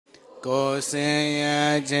ကိုစင်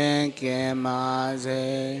ရဲ့ခြင်းကင်ပါစေ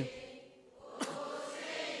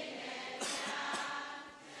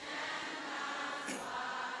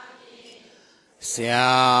ဆ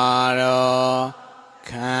ရာတော်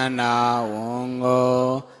ခန္ဓာဝန်ကို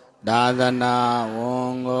သာသနာဝ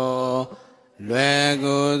န်ကိုလွယ်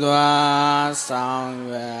ကူစွာဆောင်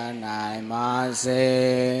ရွက်နိုင်ပါစေ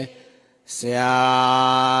ဆရာ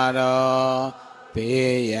တော်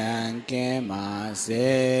ဘေးရန်ကင်းပါ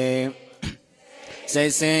စေစိ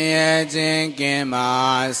တ်ဆင်းရဲခြင်းကင်းပါ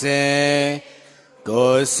စေ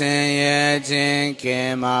ကိုယ်ဆင်းရဲခြင်းက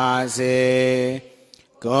င်းပါစေ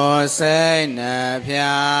ကိုယ်စိတ်နှ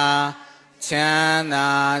ဖျားချမ်း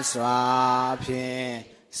သာစွာဖြင့်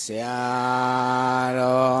ဆရာ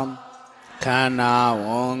တော်ခန္ဓာဝ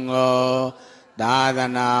န်ကိုသာသ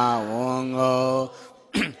နာဝန်ကို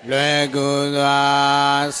လွယ်ကူစွာ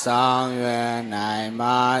ဆောင်ရွက်နိုင်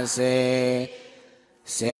ပါစေ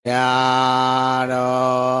ဆရာ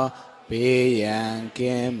တော်ဘေးရန်က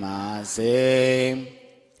င်းပါစေ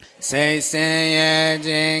စိတ်ဆင်းရဲ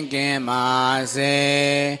ခြင်းကင်းပါစေ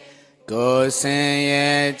ကိုယ်ဆင်းရဲ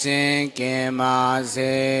ခြင်းကင်းပါ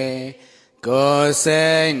စေကိုယ်စိ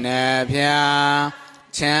တ်နှဖျား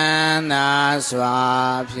ချမ်းသာစွာ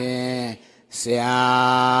ဖြင့်ဆရာ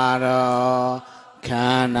တော်ခ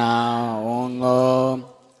န္ဓာဝန်ကို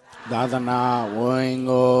သာသနာဝန်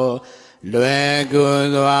ကိုလွယ်ကူ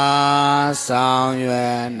စွာဆောင်ရွ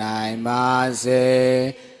က်နိုင်ပါစေ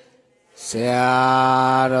ဆရာ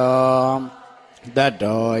တော်တတ်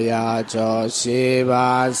တော်ရာကျော်ရှိ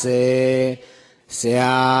ပါစေဆ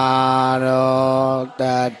ရာတော်တ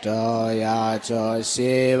တ်တော်ရာကျော်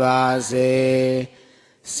ရှိပါစေ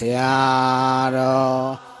ဆရာ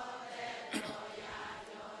တော်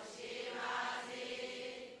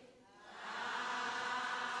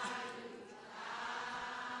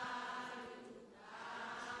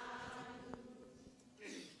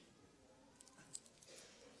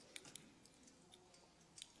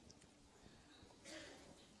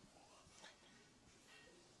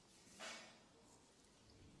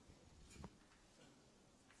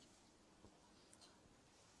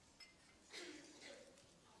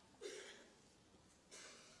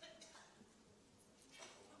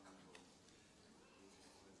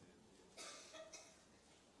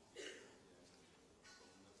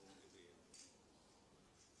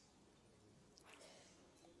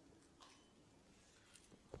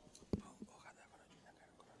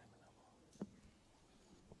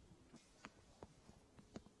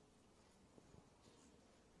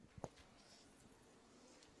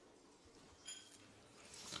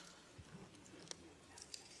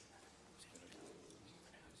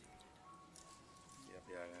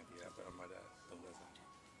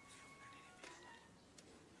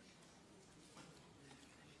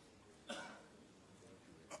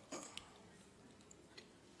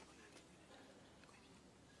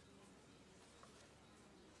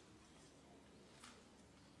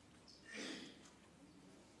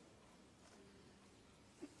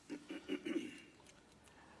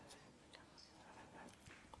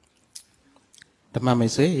ဓမ္မမိ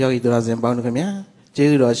တ်ဆွေယောဂီသူတော်စင်ပေါင်းတို့ခင်ဗျာကျေး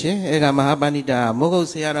ဇူးတော်ရှင်ဧကမဟာပဏိတာမုဂုတ်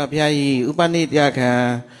ဆရာတော်ဘုရားကြီးဥပနိတယခံ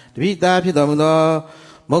တပိသားဖြစ်တော်မူသော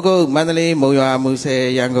မုဂုတ်မန္တလေးမုံရွာမူဆယ်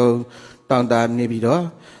ရန်ကုန်တောင်တာနေပြီးတော့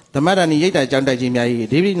ဓမ္မဒါနီရိတ်တာကျောင်းတိုက်ကြီးများ၏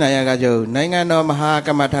ဒေဝိနာယကကျုပ်နိုင်ငံတော်မဟာက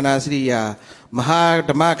မ္မဌာနစရိယာမဟာ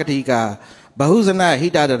ဓမ္မကတိကဘဟုဇနဟိ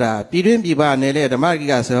တတရာပြည်တွင်းပြည်ပနယ်ဓမ္မကိ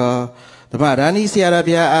ကဆိုဓမ္မဒါနီဆရာတော်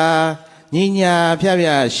ဘုရားအားညီညာဖျဖျ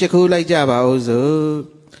ရှ िख ူးလိုက်ကြပါဦး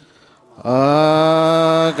စို့ဩ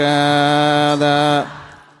ကာသ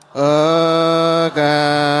ဩကာ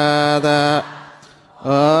သဩ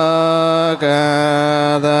ကာ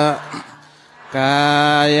သကာ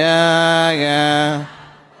ယကံ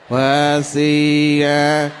ဝစီကံ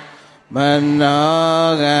မနော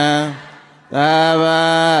ကံသဗ္ဗ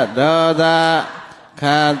ဒောသခ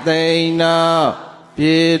သိဏ္ဍော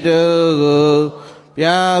ပြေတုကို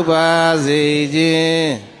ပြောက်ပါစေခြင်း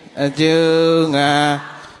အကျိုးငါ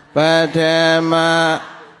ပထမ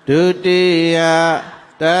ဒုတိယ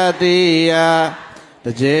တတိယတ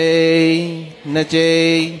စ်ကြိမ်နှစ်ကြိ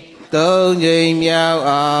မ်သုံးကြိမ်မြောက်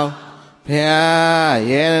အောင်ဘုရား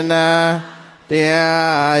ယေရနာတ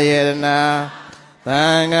ရားယေရနာသံ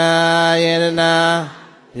ဃာယေရနာ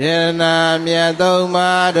ယေရနာမြတ်သုံး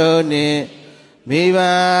ပါးတို့နှင့်မိဘ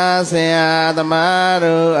ဆရာသမား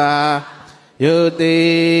တို့အားယုတိ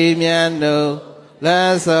မြတ်တို့လ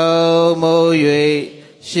က်ဆုံးမိုး၍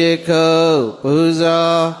ရှ िख ုပူ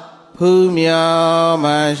ဇော်ဖူးမြော်မ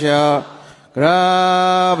လျှော့က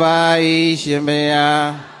ရောပါဤရှင်ဘုရား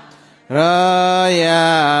ရောရ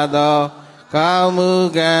သော ကောင်းမှု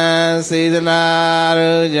ကံစေတနာ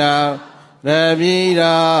တို့ကြောင့်တပည့်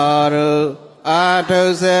တော်တို့အာထု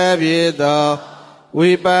ဆက်ဖြစ်သောဝိ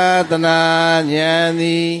ပဿနာဉာဏ်သ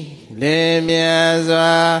ည်လင်းမြန်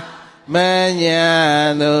စွာမဉ္ဇ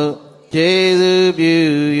ဉ်သို့ကျေးဇူးပြု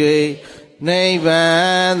၍နိဗ္ဗာ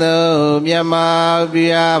န်သို့မြတ်မောပြ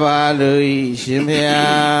ရပါလို့ရှင်ဖေယ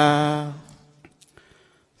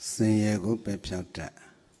ဆင်းရဲကိုပဲဖြောက်တတ်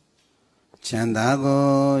ချမ်းသာကို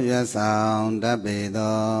ရွတ်ဆောင်တတ်ပေ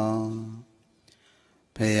သော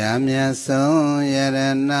ဖယားမြတ်ဆုံးယရ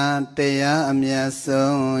ဏတရားအမြတ်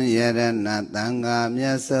ဆုံးယရဏသံဃာမြ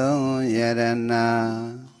တ်ဆုံးယရဏ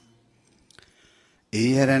ဤ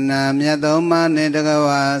ယရဏမြတ်သောမနှင့်တက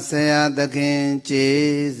ဝါဆရာသခင်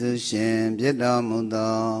ကျေးဇူးရှင်ဖြစ်တော်မူ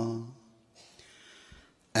သော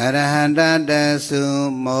အရဟန္တတသု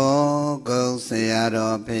မောဂုတ်ဆရာ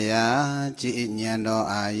တော်ဖယားကြည်ဉာဏ်တော်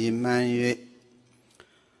အာယိမှန်၍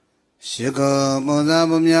ရှိခိုးပူဇော်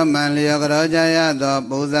ပူမြတ်မှန်လျောကတော်ကြရသော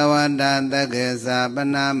ပူဇဝတ္တသက္ကေသပ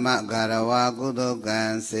နာမဂရဝကုသိုလ်ကံ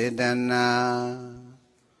စေတနာ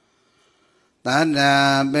တတ္တ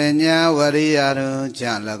ပညာဝရိယတို့ကြ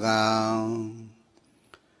၎င်း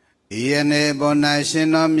ဤယနေ့ဘုန်း၌ရှင်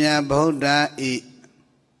တော်မြတ်ဗုဒ္ဓဤ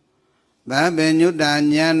သဗ္ဗညုတဉာ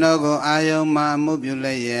ဏ်တော်ကိုအာယုံမှမှုပြု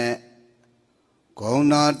လျက်ဂုဏ်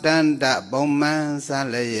တော်တန်တပုံမှန်စ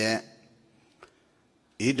လျက်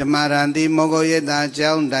ဣဓမရံတိမောဂယတ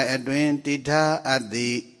ကြောင့်တိုင်အတွင်တိထာအပ်သ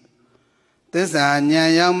ည်သစ္စာဉာ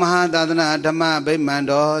ဏ်ရောက်မဟာသာသနာဓမ္မဗိမာန်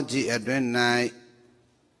တော်ကြီးအတွင်၌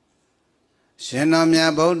ရှင်တော်မြ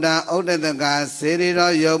တ်ဗုဒ္ဓဥဒ္ဒတကစေရီ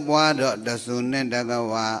တော်ရုပ်ပွားတော်တဆုနှင့်တက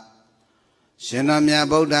ဝရှင်တော်မြတ်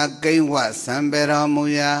ဗုဒ္ဓကိဉ္ဝစံပေတော်မူ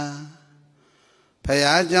ရာဖ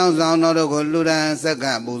ယားကျောင်းဆောင်တော်တို့ကိုလူရန်ဆက်က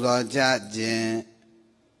ပူဇော်ကြခြင်း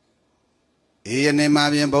ဤယနေ့မှာ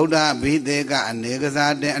ပြင်ဗုဒ္ဓဘိသေကအနေက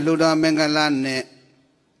စားတဲ့အလှတော်မင်္ဂလာနှင့်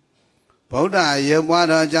ဗုဒ္ဓရုပ်ပွား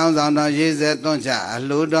တော်ကျောင်းဆောင်တော်ရေးဆက်သွန့်ချအ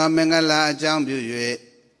လှတော်မင်္ဂလာအကြောင်းပြု၍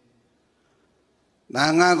သံ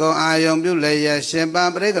ဃာကိုအာယုံပြုလျက်ရှင်ပါ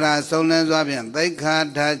ပရိက္ခရာဆုံးလင်းစွာဖြင့်သိက္ခာ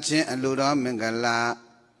ထားခြင်းအလှတော်မင်္ဂလာ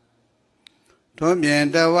ထို့ပြင်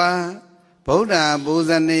တဝါဗုဒ္ဓပူဇ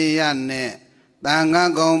နီယနှင့်သံဃာ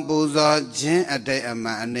ကုံပူဇော်ခြင်းအတိတ်အမှ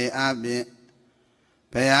န်အနေအပြင်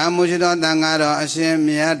ဘုရားမူရှိသောသံဃာတော်အရှင်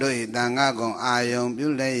မြတ်တို့၏သံဃာကုံအာယုံပြု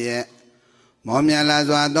လျက်မောမြလာ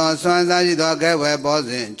စွာသောဆွမ်းစားရှိသောကဲဝဲပေါ်စ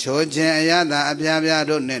ဉ်ချိုးခြင်းအရသာအပြားပြား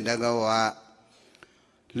တို့နှင့်တကဝါ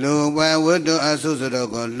လူပွဲဝတ္တုအဆုစုတို့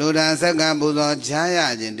ကိုလူဒန်ဆက်ကပူဇော်ချရ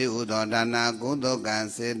ခြင်းတည်ဟူသောဒါနာကုသိုလ်ကံ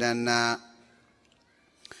စေတနာ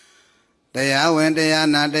တရားဝင်တရား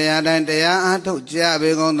နာတရားတိုင်းတရားအားထုတ်ကြပေ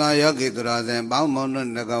ကုန်သောယောဂီသူတော်စင်ပေါင်းမုံတို့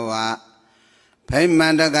တကဝါဖိမှ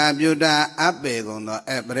န်တကပြုတာအပေကုန်သော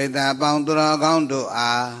အပရိသအပေါင်းသူတော်ကောင်းတို့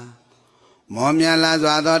အားမောမြလာ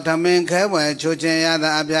စွာသောထမင်းခဲဝဲချိုခြင်းရသာ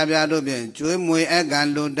အပြားပြားတို့ဖြင့်ကျွေးမွေအကံ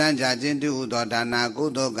လူတန်းကြခြင်းတည်ဟူသောဒါနာကု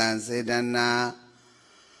သိုလ်ကံစေတနာ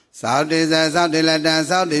သောတိဇသောတိလက်တံ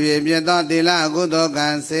သောတိဖြစ်ဖြစ်သောတိလကုသိုလ်ကံ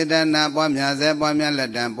စေတနာပွားများစေပွားများလ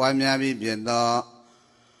က်တံပွားများပြီးဖြစ်သော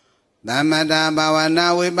သမထဘာဝနာ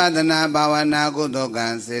ဝိပဿနာဘာဝနာကုသိုလ်ကံ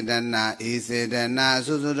စေတနာဤစေတနာ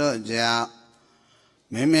စုစုတို့ကြောင့်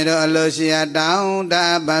မိမိတို့အလိုရှိရာတောင်းတ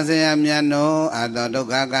ပန်းစရမြတ်နို့အတောဒုက္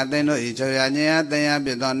ခကသိန်းတို့ဤချောရဉာဏ်တရားဖြ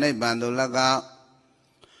စ်သောနိဗ္ဗာန်သို့၎င်း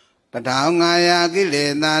1500ကိလေ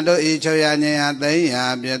သာတို့ဤချောရဉာဏ်သိန်းရာ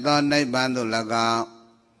ဖြစ်သောနိဗ္ဗာန်သို့၎င်း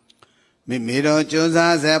မိမိတို့ကြိုး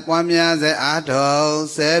စားစေပွားများစေအားထုတ်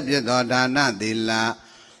စေဖြစ်သောဒါနသီလ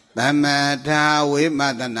သမထဝိပ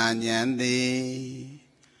ဿနာဉာဏ်သည်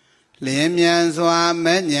လင်းမြန်စွာ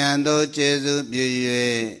မဲ့ဉာဏ်သို့ကျေစုပြု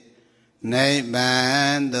၍နိဗ္ဗာ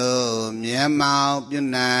န်သို့မျက်မှောက်ပြု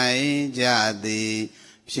နိုင်ကြသည်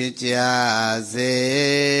ဖြစ်ကြစေ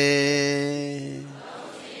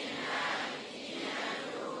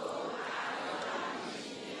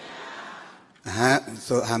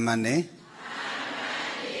ဆိုအမနေ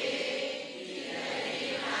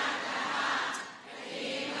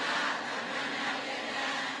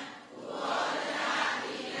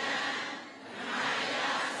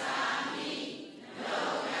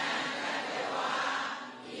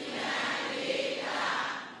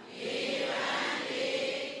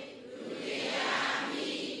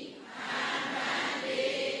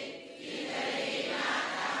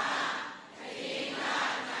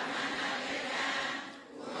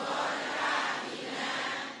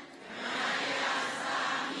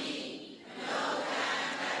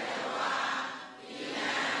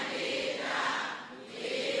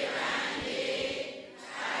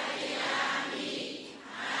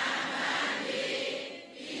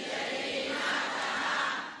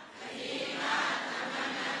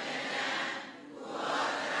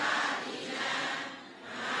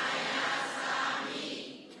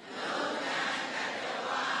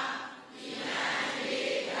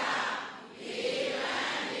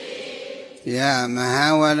Ya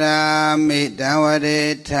Mahawara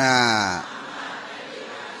Midawadeta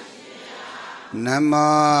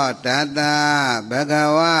Namo Tata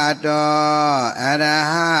Bhagavato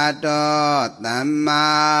Arahato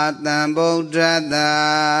Tamma Sambuddhassa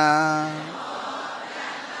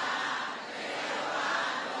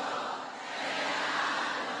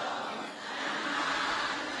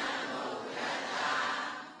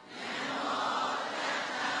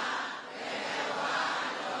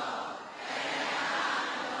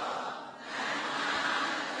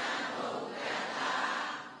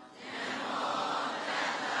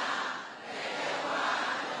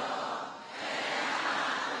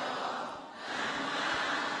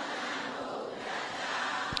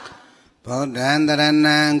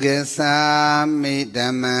Bodhandaranang Gissami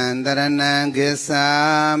Dhammandaranang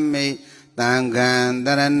Gissami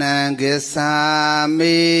Tanghandaranang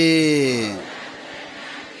Gissami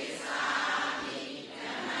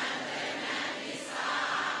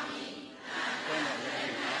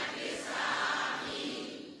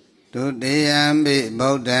Dutiyambi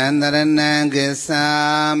Bodhandaranang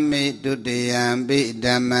Gissami Dutiyambi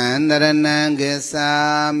Dhammandaranang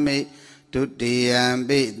Gissami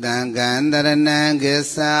Tutiyambi Tanghandaranang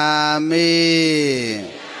Gissami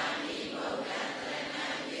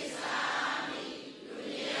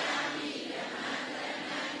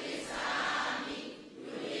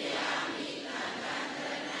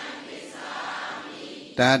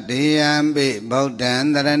Tatiyambi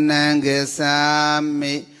Bodhandaranang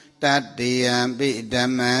Gissami Tatiyambi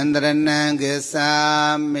Dhammandaranang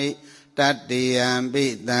Gissami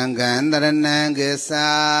Tatiyambi Tanghandaranang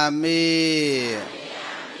Gissami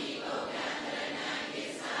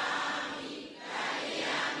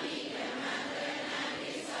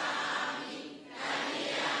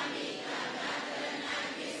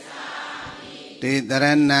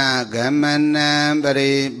Titarana Gamana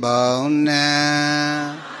Paribhona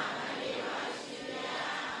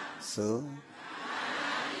So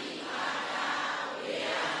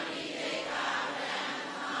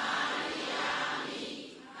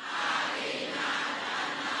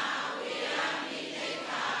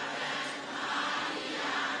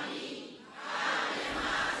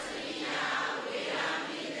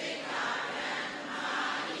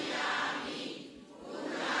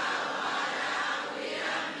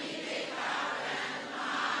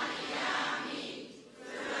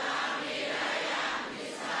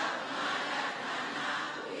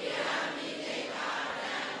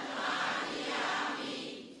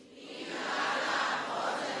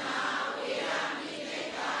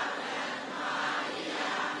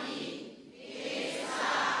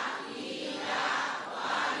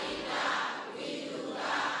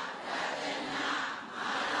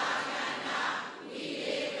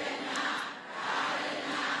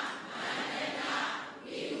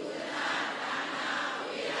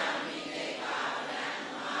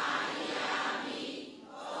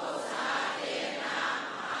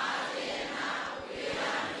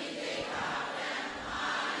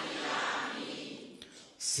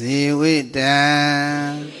Siwita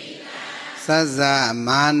Sasa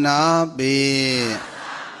Manopi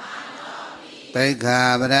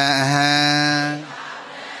Pekhabraha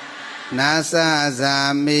Nasa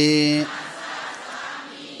Zami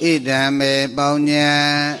Idame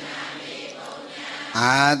Paunya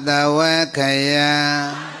Adawakaya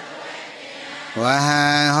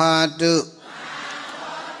Wahahotu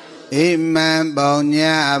Imam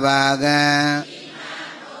Paunya Abaga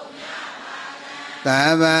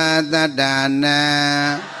Tavatadana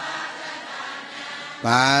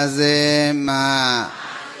Pazema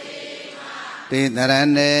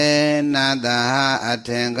Titarane Nadaha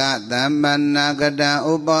Atenga Dhammanagada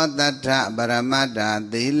Upodata Paramada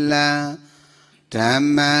Dila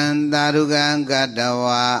Dhamman Darugang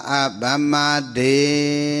Gadawa Abamadena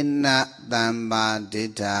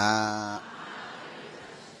Dhammadita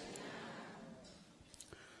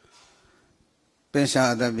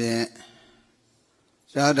Pesha Adabye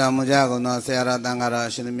Shada Mujagono Sera Tangara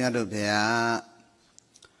Shilmiadu Pia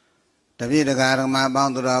David Garama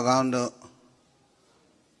Bandura Gondo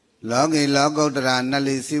Logi Logo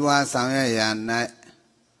Nali Siwa Samya Night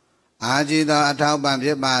Ajida Atauban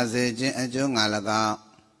Pibazi Jin Ajungalaga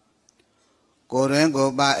Koren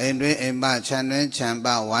go ba Indre Imba Chanen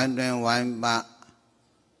Chamba Windren Wimba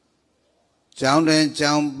Joundren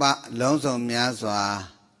Jamba Lonso Miaswa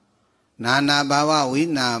Nana Bawa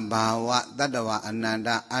Wina Bawa Tadawa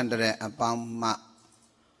Ananda Andre Apama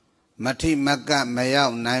Mati Maka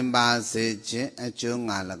Mayao Naimba Sejin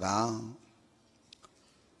Ajungalaga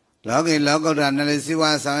Logi Logo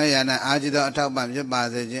Nalisiwa Sayana Ajida Atauban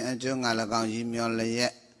Pibazi Jin Ajungalaga Yimyon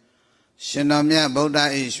Leye ရှင်တော်မြတ်ဗုဒ္ဓ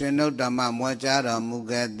၏ရွှေနှုတ်ဓမ္မမွဲကြားတော်မူ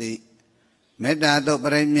ခဲ့သည့်မေတ္တာသို့ပ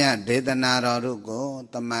ရိမြတ်ဒေသနာတော်တို့ကို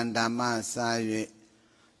တမန်ဓမ္မစာ၍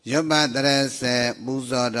ရွတ်ပတ်တရစေပူ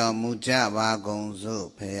ဇော်တော်မူကြပါကုန်စို့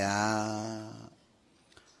ဖရာ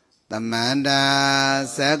တမန္တာ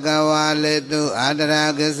သကဝါလေတုအာဒရာ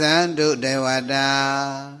ကသံတုဒေဝတာ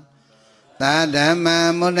သာဓမ္မ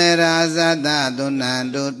မုနေရာဇတသုဏံ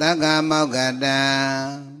တုတက္ကမောက္ကတံ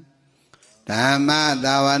ဓမ္မသ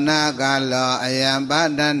ဝနာကာလောအယံပ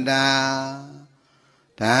တန္တာ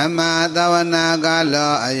ဓမ္မသဝနာကာ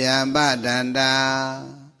လောအယံပတန္တာ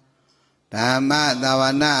ဓမ္မသဝ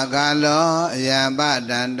နာကာလောအယံပ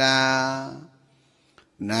တန္တာ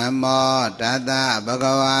နမောတတ္တဗုဒ္ဓ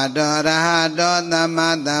ဝါတောရဟတောသမ္မာ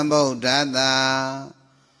သမ္ဗုဒ္ဓတ္တ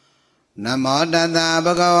နမောတတ္တ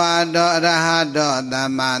ဗုဒ္ဓဝါတောရဟတောသ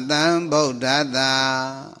မ္မာသမ္ဗုဒ္ဓတ္တ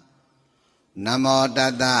နမောတ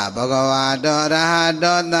တ္တဗုဒ္ဓဝါတောရဟ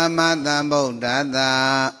တောသမ္မာသမ္ဗုဒ္ဓတ္တ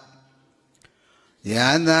ယ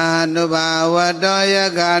သာနုဘာဝတောယ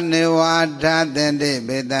ကနေဝါထသင်္တိ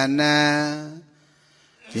ပေတနံ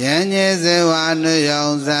ယဉ္ညေဇေဝနုယော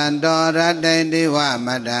ဇံတောရတ္တိတိဝမ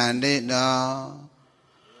တ္တန္တိတော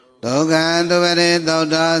ဒုက္ခံသူပရိသုဒ္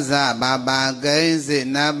ဓောသပပကိဉ္စိ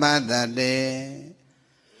နပတ္တတိ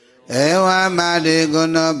ဧဝမတိကု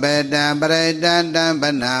ဏေပေတံပရိတန္တံပ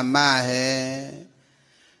နာမဟေ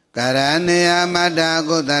ကရဏိယမတ္တ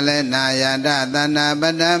ကုသလေနာယတသနာပ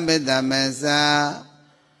တံပိတမေသာ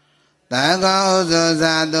တကောဥဇော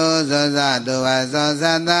ဇာတုဇောဇာတုဝဇော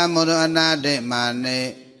ဇာသမုရအနာတိမာနိ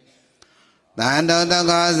တန္တောတ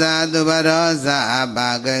ကောဇာတုပရောဇာအပ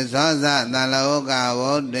ကေဇောဇာတလောက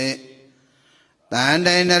ဝုတိတန္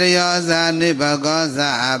တိနရယောဇာနိဘကောဇာ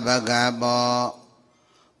အပကပော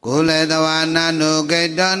ကုလေတဝနာနုကေ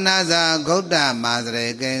တောနာဇာဂௌတမသရေ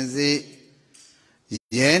ကိဉ္စီ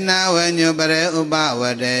ယေနဝညုပရေဥပဝ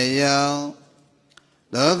တေယော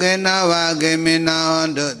ဒုက္ခေနဝကေမိနောဟ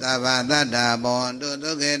န္တုသဗ္ဗတတ္တဘောန္တု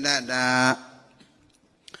ဒုက္ခေတတ္တ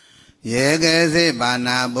ယေကေစိပါဏ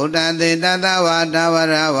ဗုဒ္ဓတိတတဝါတဝ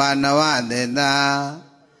ရဝနဝတေတာ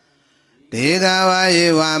ဒေဂဝါယေ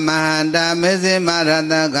ဝမဟန္တာမေဇိမရ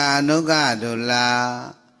တကအနုကတုလာ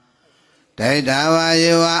ဒိဋ္ဌဝါ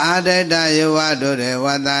ယေဝအာဒိဋ္ဌယေဝဒုရေဝ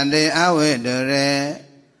တန္တိအဝိဒုရေ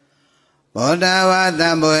ဘောဓဝါသံ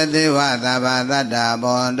ဘောတိဝသဗ္ဗတတ္တ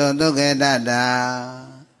ဘောန္တုဒုက္ခေတတ္တ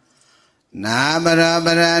နာပရောပ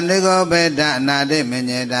ရဏိကောဘေဒနာတိမ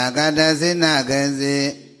ညေတာကတ္တစိနကေစီ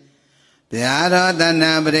ဗျာရောတ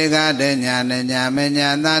နာပရိကတေညာနညာမညာ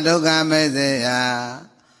သဒုက္ခမေစေယ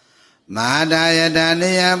မာဒယတ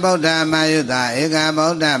နိယဗုဒ္ဓမယုတဧကဗု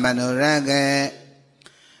ဒ္ဓမနုရကေ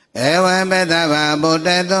ဧဝံဘေသဗ္ဗဗုဒ္ဓ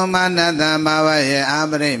သုမနတံဘဝယေအ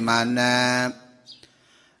ပရိမာဏံ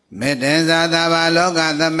မေတ္တေဇာသဗ္ဗလောက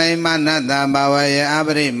သမိမနတံဘဝယေအပ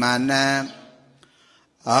ရိမာဏံ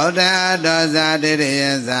ဩဒဒောဇာတိရိယ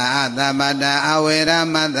ဇာအသဗ္ဗတအဝေရ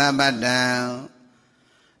မသဗ္ဗတံ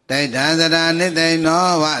ဒိဋ္ဌံသရနိသိနော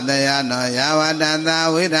ဝတယနောယာဝတတ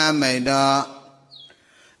ဝိရမိတော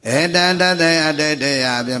ဧတံတတေအတေတေယ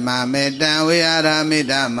ပြမမေတံဝိဟာရမိ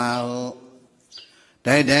ဓမ္မဟု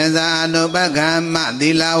ဒိဋ္ဌံဇာအနုပကမ္မသီ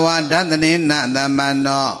လဝါဒသနိနသမ္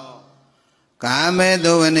နောကာမေ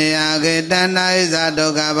တုဝနိယကေတဏ္ဍိဇာဒု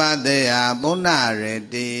က္ခပတေယပုဏ္ဏရေ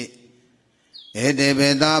တိဧတိပိ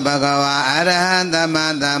သောဘဂဝါအရဟံသမ္မာ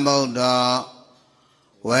သမ္ဗုဒ္ဓော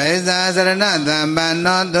ဝိဇာစရဏသမ္ပန္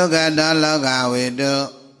နောဒုက္ခတောလောကဝိတု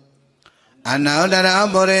အနုတ္တရော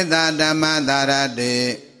ပုရိသဓမ္မသာရတိ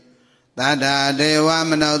သတ္တဒေဝ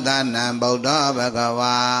မနုဿနံဗုဒ္ဓောဘဂ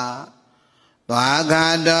ဝါသွားခ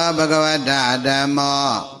တောဘဂဝတဓမ္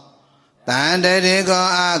မောတန္တရိကော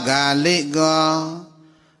အာဂါလိကော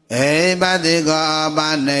ဧပတိကောပါ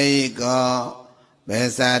နေကောဘေ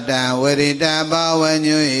သတံဝရိတဘောဝ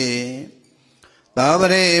ညုဤသောပ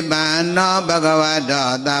ရိပန္နောဘဂဝတော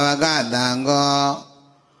သာဝကတံကော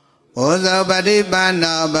ဩဇောပฏิပန္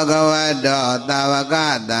နောဘဂဝတောသာဝက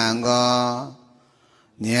တံကော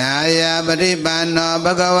ညာယပฏิပန္နောဘ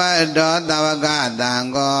ဂဝတောသာဝကတံ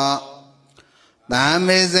ကောသာ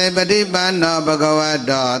မေစေပฏิပန္နောဘဂဝ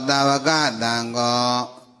တောသာဝကတံကော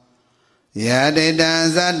ယတိတံ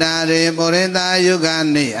သတ္တရိပုရိသယုဂ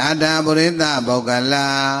နိအတ္တပုရိသပုဂ္ဂလာ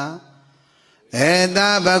ဧတ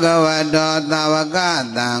ဘဂဝတောသာဝက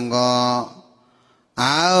တံကော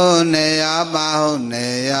အာဟုနေယောပါဟုနေ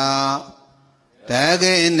ယောတ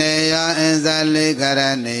ကိနေယောအင်္ဇလိကရ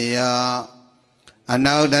ဏေယောအ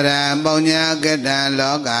နုတ္တရံပုညကတံ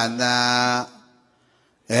လောကတာ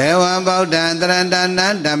ဧဝံဗုဒ္ဓံတရဏတံ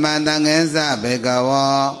ဓမ္မတံငေသဘေက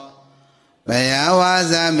ဝောဘယဝါ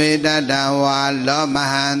ဇမိတတံဝါလောမ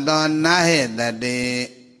ဟံသောနာဟိတတိ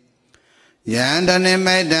Yandani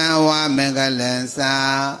Maida wa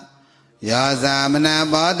Megalensa Yosamana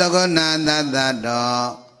Bodaguna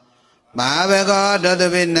Dado Babego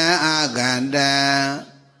Dodovina Aganda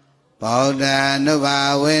Boda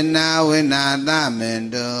Nuba Wina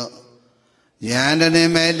Damendu Yandani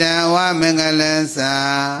Maida wa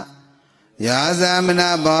Megalensa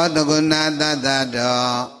Yosamana Bodaguna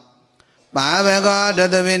Dado Babego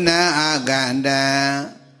Dodovina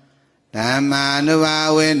Aganda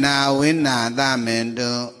Dhammanuva wina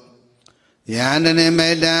dhamendu Yandani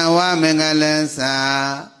Maida wa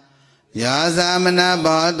Mengalensa Yosamana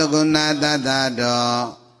Bodhaguna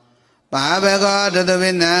Dadado Pabego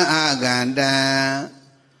Duduvina Aganda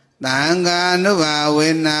Dhanganuva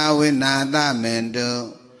wina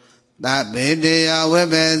dhamendu Dabhidiya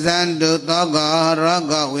Vibhezandu Togo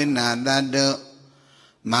Rogo wina dadu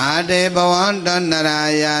Made Bhavanto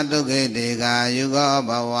Naraya Dugitiga Yugo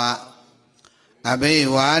Bhava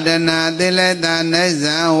Abhiwadana Dileta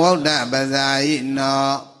Nizam Voda Bazai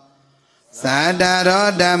no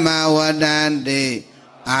Sadaro Dhamma Vadanti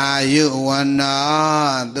Ayuvano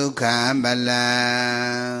Dukkha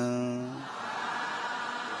Balam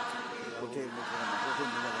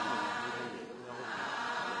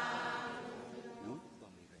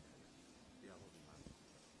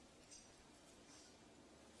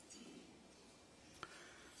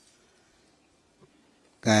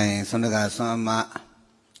Kai Sondaga Sama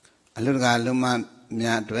Aluga Luma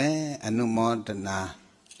Miatwe Anumodana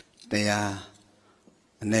Dea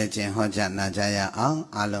Nejin Hoja Najaya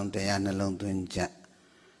Along Dea Nalong Dunja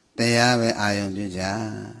Dea ve Ayong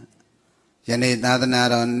Juja Yani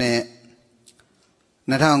Dadanaro ne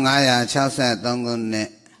Natongaya Chausa Dongun ne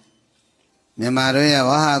Mimaruya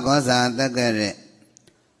Waha Goza Dagare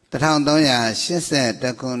Tatong Doya Shise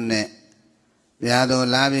Dakun ne Vyado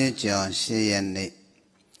Labi Jo Shiyani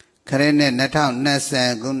Karene Natao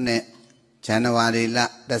Nasa Gune January La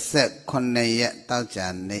the set Kone yet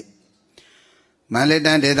Taujani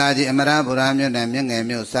Malitan Dedaji Amara Buramyo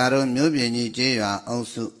Namyang Saru Mubini Jia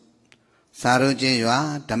Osu Saru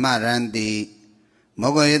Jia Tamarandi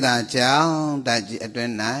Mogoida Jiao Daji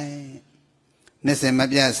Adrenai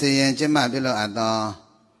Nisimabia Sian Jimabilo Ado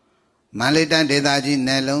Malitan Dedaji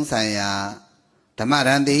Nelong Saya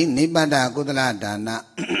Tamarandi Nibada Gudala Dana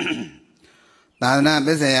Dana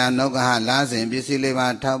Besaya Nogaha Lasin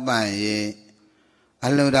Bisileva Taubai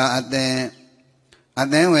Aluda Aden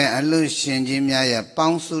Adenwe Alu Shinjimia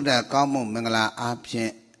Pangsuda Kamu Mangala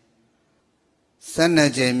Apien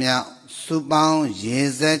Sanajemia Subang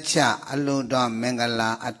Yezacha Aluda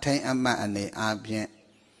Mangala Attain Ama Ane Apien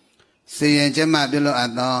Siyan Jema Bilo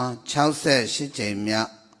Ado Chause Shijemia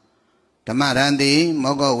Tamarandi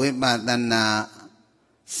Mogo Wipa Dana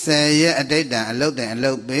Say a data a load and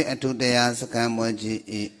load be a 2 days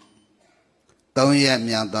Kamoji Don't yet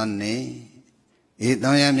Miadoni Eat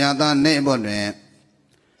don't yet Miadon neighbor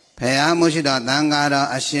Paya Mushida Dangaro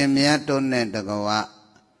Ashimia Tone Dagoa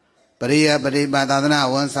Paria Pariba Dadana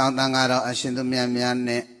one sound Dangaro Ashindumia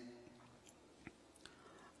Miane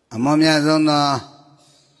Amomia Zono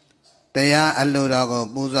Dea Aludago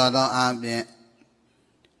Buzodo Abie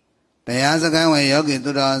Dea Zagawa Yogi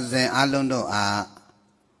Dudo Zen Alundo A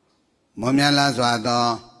Momiala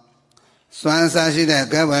Swado Swan Sashi de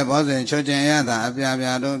Gabay Bosin Chojin Yada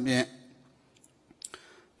Abia Dubie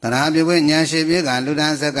Tarabi with Yashi Biga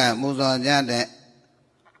Ludan Saka Muzo Jade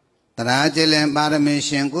Tarajil Barami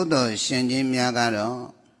Shingudo Shinji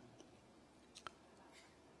Miagaro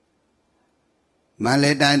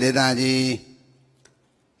Maleta Dedaji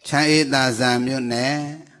Chaita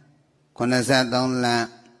Zamune Konasa Donla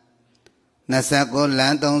Nasako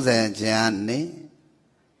Landon Jani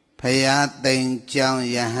Paya Ting Chang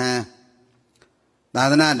Yahan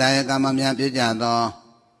Dadana Diagama Pujado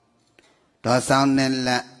Dosang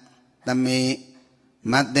Nella Tami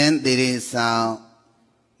Maten Diri Sao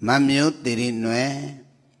Mamu Diri Nue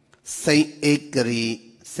Saint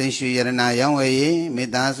Ekri Saint Shuyarana Yangway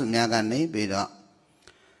Midas Miagani Bido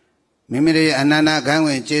Mimiri Anana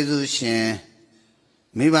Gangway Jesu Shin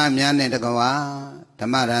Miba Miane Dagawa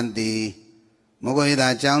Tamarandi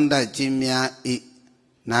Mogoida Janda Jimia I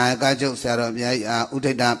Nagajo Sarabia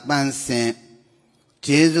Udeda Bansen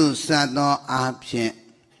Jesu Sado Apien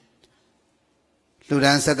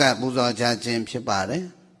Ludan Saka Buzo Jajim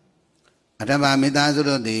Pipare Ataba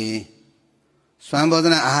Midazuro di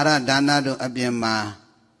Swambodana Ahara Danado Abiema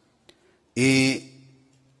E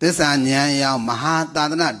Tisanya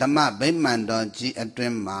Mahadana Dama Baymando G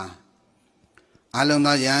Adrema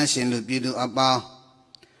Alona Yan Shin Lupidu Abba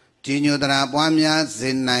Gino Drabamia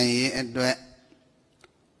Zinai Edwe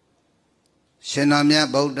Shenomia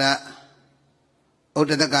Boda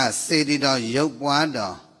Odaka Sedi do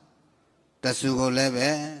Yopwado Tasugo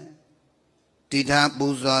leve, Tita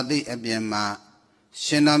Buzodi Ebiema,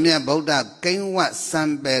 Shinomia Buddha, Kingwa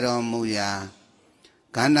Sampero Muya,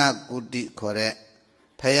 Gana Kuti Kore,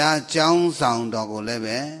 Paya Chong Sound Dogo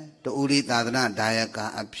leve, to Uri Tadana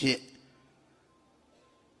Dayaka Api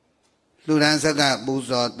Luransaga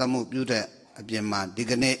Buzo Tamu Buddha Ebiema,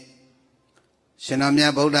 Digane,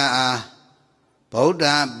 Shinomia Buddha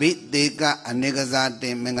Buddha beat Deka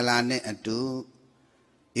Anegazate Mengalane Atu.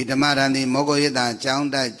 Itamarani Mogoyeda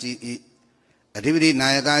Chanda G. Adibidi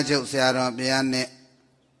Nayaka Joe Sierra Biane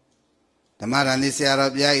Tamarani Sierra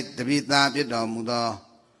Bia, Tabita Pido Mudo,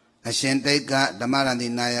 Ashenteka, Tamarani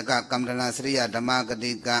Nayaka, Kamrana Sria,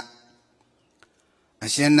 Damagadika,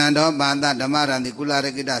 Ashenando Banda, Damarani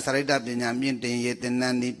Kularegida, Sarita Pina, Mintin,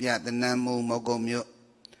 Yetinani, Piatanamu, Mogomio,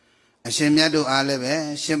 Ashemiado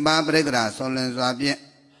Aleve, Shimba Bregra, Solen Zwabie.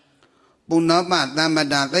 Punoma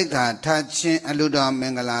Damada Vega touching Aludo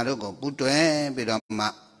Mengalarugo, Putue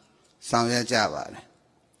Bidoma, Sanya Java.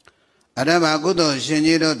 Adaba Gudo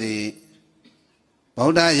Shiniro di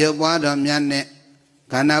Boda Yawada Miane,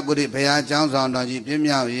 Kanaguri Paya Johnson,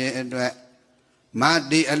 Pimia Ye,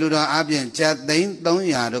 Madi Aludo Abian Chat, Dain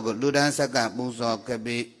Donya, Ludan Saka, Buso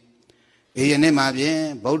Kabi, Ianema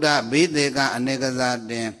Bien, Boda Bidega and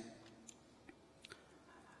Negaza.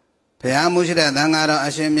 Peamushira Dangaro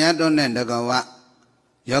Ashemia don't Gawa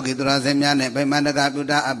Yogi Durazemiane, Pemanaga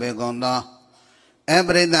Buddha Abegondo.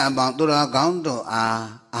 Every day about Dura Gondo,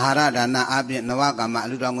 Haradana Abi Nawakama,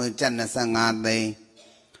 Ludam Chana Sanga Day.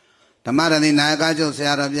 Tamarani Nagajo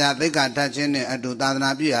Sarabia, they got touching at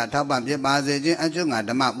Dudanabia, Taba Bazi, Ajunga,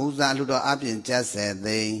 the Mabuza, Ludo Abi and Chess said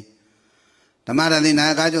they. Tamarani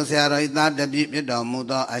Nagajo Sarah is not the deep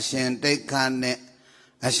Mudo, Ashen take cane.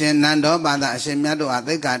 Ashen Nando Bada Ashemiado,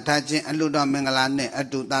 they got touching and Ludo Mengalane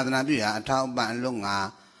at Dudanabia, Tauba and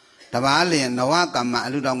Lunga. Tabali and Nawakama,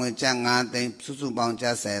 Ludam Changa, they Susubon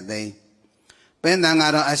just said they.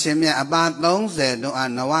 Pendangaro Ashemia about long said, no,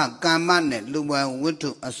 and Nawakama, Luba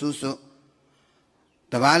Wutu, Asusu.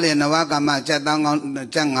 Tabali and Nawakama chat down on the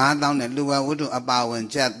Changa down at Luba Wutu about when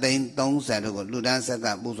chat Dane don't said, Ludan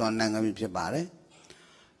Saka Buzon Nangami Pibare.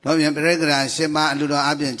 Tobian Peregra, Sheba, Ludo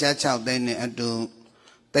Abian Chachao, Dane at do.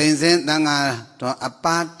 Tenzin Danga to a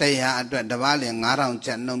part they are at the valley and around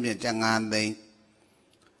Chanomia Changan they.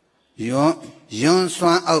 Yon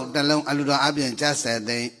swan out the long Aludo Abian just said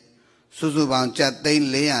they. Susuban chat they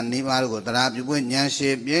lay and Nivago, the Rabi when Yan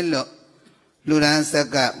shape yellow. Ludan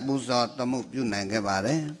Saka, Buzo, Tomu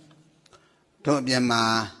Punangabare.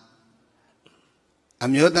 Tobiama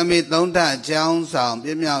Amyotami don't touch Jones sound,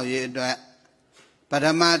 Bimia ye do it. But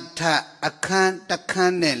a matter a can't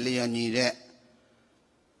Leonide.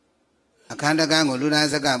 A Kandagango, Ludan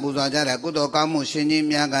Saka, Buzo Jara, Kudo Kamu, Shini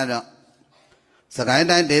Miagado.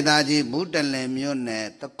 Sakaida Dedaji, Budale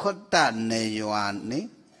Mune, the Kota Ne Yoani,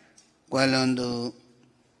 Quelondo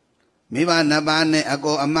Miva Nabane,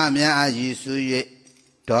 Ago Amamia, Yisuye,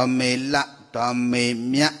 Tome La, Tome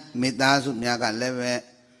Mia, Midazu Miaga Leve,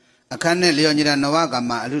 a Cane Leonida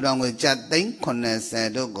Novagama, Ludon with Chatin, Cones,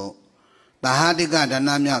 Dogo. The Hadiga, the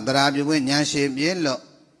Namia, the Rabi Win Yashi Yellow.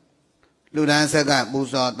 Ludan Saga,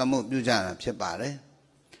 Buzo, the Mubujana, Chepare.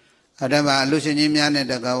 Adava, Lucinimian,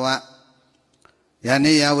 the Gawa.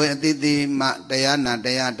 Yani Yawe Didi Ma Diana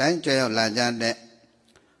Dea Dancho Lajande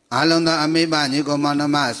Alondo Amiba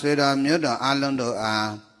Nicomonoma Swedo Mudo Alondo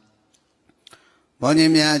A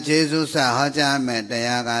Bonimia Jesus Haja Me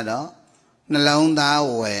Deagado Nalonda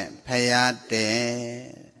We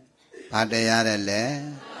Payate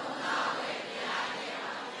Padearele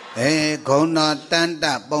E Kono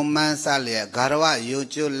Tanda Boman Salia Garwa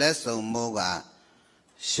Yuchu Leso Moga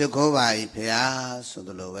Shukova Ipia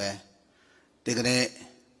Sudulove Tigre,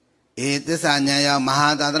 this Anya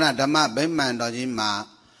Mahadana Dama Beman Dojima,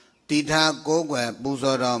 Tita Gogwe,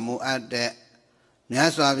 Buzoro Muade,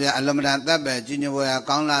 Miaswavia Aluminan Tabe, Jinua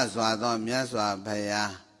Kongla Swado, Miaswa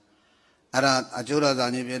Paya. Ara Ajura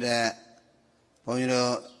Zanibide,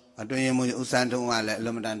 Poiro, Aduimu Usantu Wale,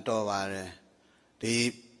 Luminan Tovare,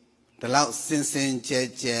 the Loud Sinsin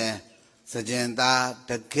Cheche, Sajenta,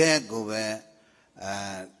 the Kegove.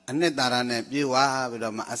 Anetarane Biwa with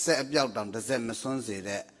a set of Yaldon, the same Sonsi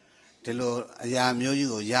that Tilo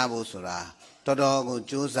Yamu Yabu Sura, Todogo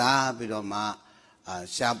Jusa, Bidoma,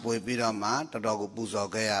 Shapu Bidoma, Todogo Buzo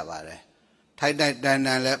Gayavare. Tight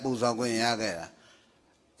Dana let Buzo Yagera.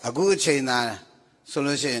 A good chain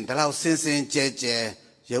solution, the house Sinsin Cheche,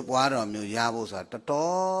 Yabuaro Mu Yabusa,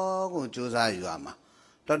 Todogo Jusa Yuama,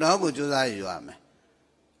 Todogo Jusa Yuame.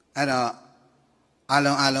 I know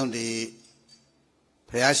Along the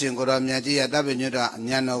Payashin Goramia, Davinuda,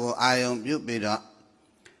 Nyano, Ion, Bubido.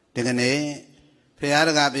 Digane,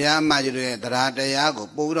 Piaraga Piamaju, the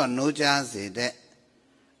Ratayago, Puro Nuja, Sede,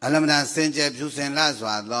 Alamana Saint Jebus and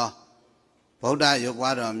Lazwa, Boda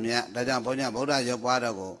Yoguado, Dajan Ponya, Boda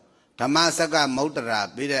Yoguado, Tamasaka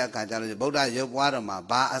Motara, Bida Kajal, Boda Yoguadoma,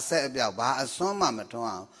 Ba a Sebia, Ba a Soma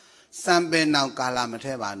Matoa, Sambe now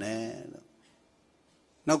Calamatevane.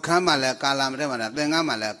 No Kamala Calamrevana, then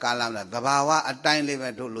Amala Calamra, the Bawa, a tiny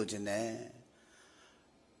liver to Lucine.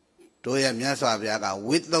 Toya Miasaviaga,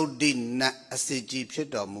 without dinner, a CG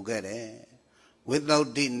pit of Mugere,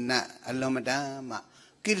 without dinner, a lomadama,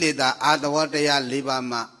 Kilida, Adawatea,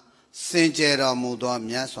 Libama, Sincera Mudo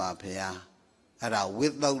Miaswapea, Ara,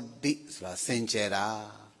 without this, la Sincera,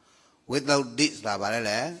 without this, la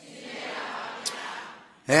Barele.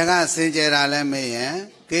 Hega Sincera Leme,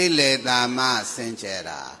 Kilida Ma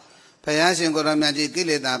Sincera. Payashin Goramaji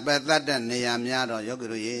Kilida, better than Niamiado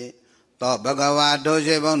Yoguri. To Bhagava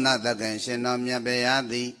Doje Bonata Genshin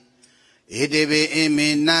Beadi Idibi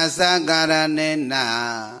Imi Nasa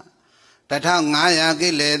Garanena Tatangaya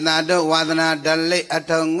Gile Nado Wadana Dale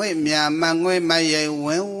Atongwe Mangwe Maye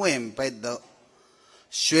Win Pedo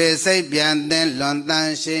Shwe Se Bianden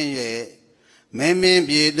Lontan Shinye Mimi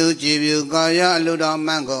Bidu Jibu Goya Ludo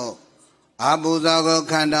Mango Abu Zago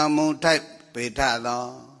Kandamu Type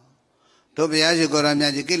Petado To Biaji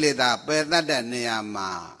Goramaji Kilida Peta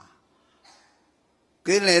Niama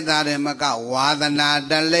Kileda Maka Wadana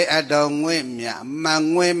Dale Adongwimia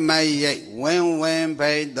Mangwe Maye Wen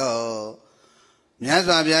Paydo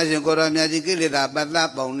Miasa Biashi Goramiaji Kilida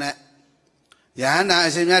Bata Bone Yana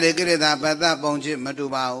Simari Kilida Bata Bonchi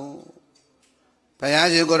Matubao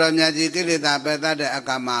Payashi Goramiaji Kilida Bata de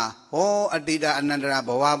Akama Ho Adida Anandra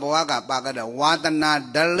Boa Boaka Pagada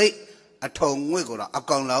Wadana Dale Atongwigura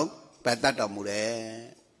Akonlo Bata Mure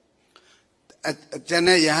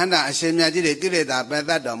Chene Yahana Ashimiaji Kilida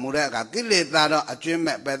Beta Mureka Kilida a Jim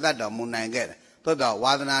Beta Munanget Toto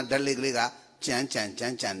Wadana Deligriga Chan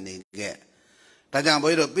Nige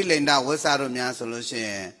Tajamboy Pilinda was Arumia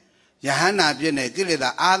solution Yahana Pine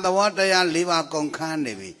Kilida other water and liver con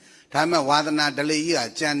candibi Time Wadana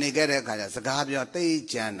Delia Chan Nigere Sakabio Te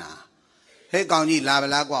Jana Hekoni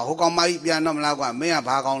Lavalagua Hokomai Piano Lagua Mea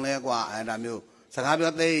Pagon Legua and Amu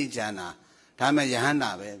Sakabio Te Jana Time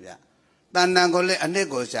Yahana baby Tanangole and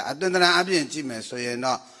Negosha, I don't know Abian Jimmy, so you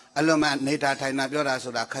know, Aloma Nata Taina Biora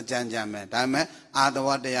Soda Kajanjame, Time, other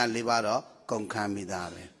what they are Libaro,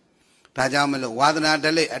 Concamidare. Tajamelo, Wadana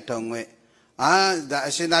Dele at Tongwe. Ah, the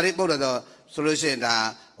Shinari Bodo solution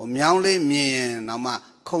that Omiauli me, Nama,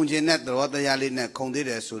 Congenet, the water Yaline,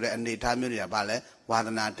 Condide, Sura, and the Tamiria Bale,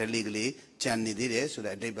 Wadana Deligli, Channi Dide,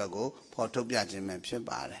 Sura Debago, Portobia Jimmy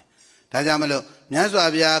Pibale. Tajamelo,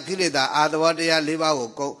 Nyaswabia, Kilida, other what they are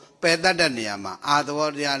Libago. Peda Niama,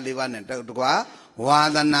 Adwadia Livan and Togua,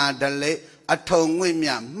 Wadana Dele, a tongue with me,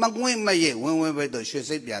 Magwin Maye, when we were the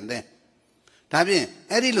Shesipian then. Tabi,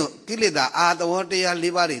 Edilu, Kilida, Adwadia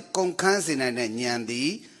Livari, Concansin and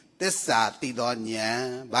Nyandi, Tessa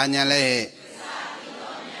Tidonia, Banyale.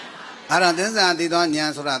 Aradesa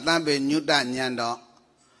Tidonia, so that Tabe Nuta Nyando.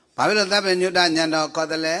 Pavilo Tabe Nuta Nyando,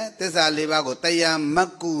 Codele, Tessa Livago, Taya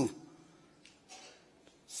Maku.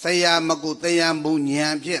 Saya Makutaya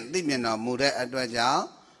Bunyan, Dimino, Mure at Raja,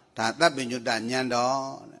 Tatabinjuta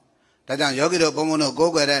Nyando. Tajan Yogi Pomono,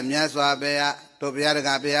 Gogore, Miaswa Bea,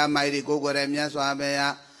 Topiaga Bea, Mighty Gogore, Miaswa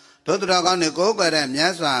Bea, Todragon, Gogore,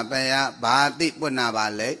 Miaswa Bea, Bati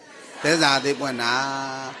Punavale, Tesa de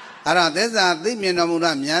Puna. Ara Tesa, Dimino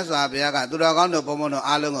Mura, Miaswa Bea, Todragon, Pomono,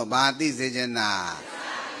 Alungo, Bati Sejena.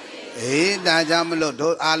 Eh,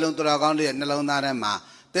 Dajamalo, Alun Toragon, Nalonarema.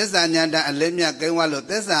 Tessa Nyanda and Lemia Kingwalo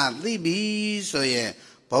Tessa, Libi, so ye,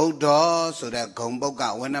 Bodo, so that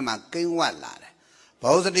Gomboga, when I'm a Kingwala.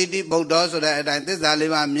 Posity Bodo, so that I Tessa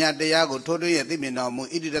Lima, Mia Deago, Totally at Dimino, Mu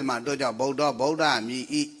Idit Mandoja, Boda, me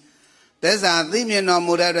eat. Tessa Dimino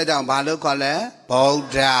Murder down Balu Cole,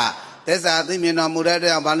 Boda. Tessa Dimino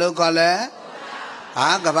Murder Balu Cole.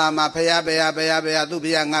 Agavama, Pea,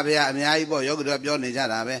 Dubia, Navia, Miaibo, Yoga,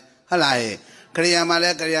 Nijarabe, Halai.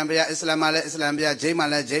 Kriamale, Kriambia, Islamale, Islambia,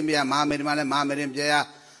 Jamia, Mamerim Jaya,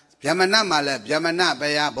 Jamana Male, Jamana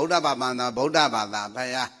Baya, Boda Bamana, Boda Bada,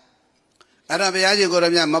 Baya. Arabia, you go to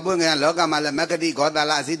Mabunga, Logamale, Makadi,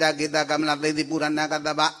 Godala, Zida, Gita, Gamla, Lady Purana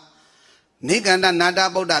Kadaba. Niganda Nada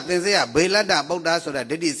Boda, Tenzia, Belada Boda, so that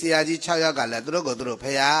Didi Siaji Chayaga, Drogo,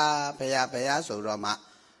 Paya, so Roma,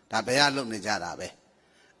 Tapaya Lumnijarabe.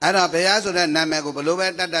 Arabia, so that Namago, Below,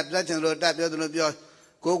 that Platin Road, that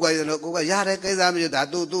Go Yare Kazami,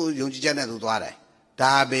 that do Yunjana to Dware.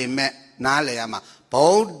 Tabe met Naleama,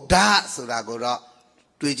 Boda Suragora,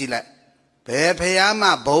 Twigila,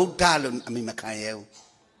 Pepeama, Bodalum, I mean Macayo.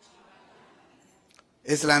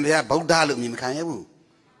 Islam bia Buddha lu mi kan yebu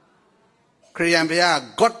Korean bia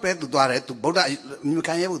God pe tu tware tu Buddha mi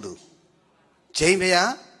kan yebu tu Jain bia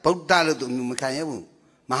Buddha lu tu mi kan yebu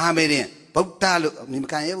Mahamerin Buddha lu mi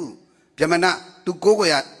kan yebu Pyamana tu ko ko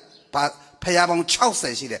ya phaya bang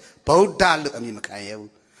 60ရှိတယ်ဗုဒ္ဓလို့အမည်မခံရ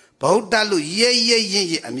ဘူးဗုဒ္ဓလို့ရဲ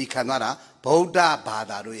အမည်ခံသွားတာဗုဒ္ဓဘာ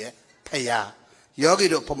သာတို့ရဲ့ဖယားယောဂီ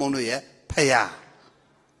တို့ဘုံဘုံတို့ရဲ့ဖယား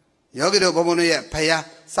ယောဂီတို့ဘုံဘုံတို့ရဲ့ဖယား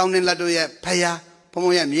စောင်းနေလက်တို့ရဲ့ဖယားဘုံ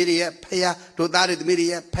ဘုံရဲ့မြေတွေရဲ့ဖယားတို့သားတွေသမီးတွေ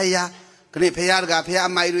ရဲ့ဖယားခဏဖယားတကဖယား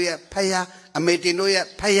အမိုက်တို့ရဲ့ဖယားအမေတင်တို့ရဲ့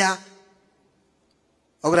ဖယား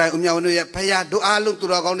ဥက္ကရာဦးမြောင်တို့ရဲ့ဖယားတို့အားလုံးသူ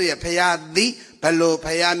တော်ကောင်းတို့ရဲ့ဖယားသည်ဘယ်လိုဖ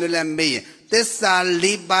ယားမျိုးလဲမေးရင်သစ္စာ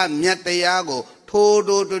လေးပါးမြတ်တရားကိုထိုး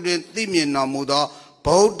ထိုးတွင်သိမြင်တော်မူသော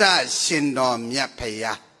ဗုဒ္ဓရှင်တော်မြတ်ဖ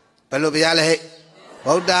ယားဘယ်လိုဖယားလဲဟဲ့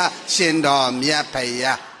ဗုဒ္ဓရှင်တော်မြတ်ဖ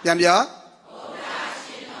ယားပြန်ပြောဗုဒ္ဓ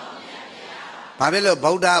ရှင်တော်မြတ်ဖယားဘာဖြစ်လို့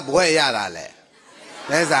ဗုဒ္ဓဘွဲ့ရတာလဲ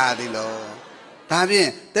သစ္စာဒီလိုဒါဖြင့်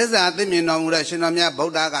သစ္စာသိမြင်တော်မူတဲ့ရှင်တော်မြတ်ဗု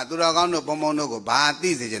ဒ္ဓကသူတော်ကောင်းတို့ဘုံဘုံတို့ကိုဘာ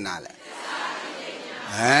သိစေချင်တာလဲ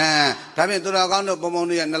ဒါဖြင့်သူတော်ကောင်းတို့ဘုံဘုံ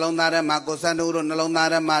တို့ရဲ့နှလုံးသားထဲမှာကိုစံတို့နှလုံးသား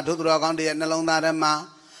ထဲမှာဒုသူတော်ကောင်းတွေရဲ့နှလုံးသားထဲမှာ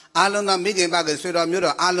အာလုံးသောမိခင်ဘကဆွေတော်မျိုး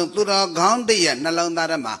တော်အာလုံးသူတော်ကောင်းတွေရဲ့နှလုံးသား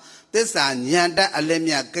ထဲမှာသစ္စာဉာဏ်တက်အလင်း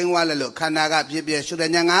မြတ်ကင်းဝါလဲလို့ခန္ဓာကဖြစ်ပြရှု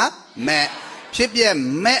တဲ့ဉာဏ်ကမဲ့ဖြစ်ပြ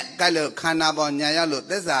မဲ့ကလို့ခန္ဓာပေါ်ဉာဏ်ရောက်လို့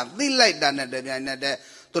သစ္စာသိလိုက်တာနဲ့တပြိုင်နက်တည်း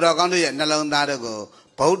သူတော်ကောင်းတို့ရဲ့နှလုံးသားတို့ကို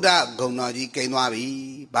ဗုဒ္ဓဂုဏ်တော်ကြီးကိန်းသွားပြီ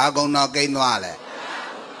ဘာဂုဏ်တော်ကိန်းသွားလဲ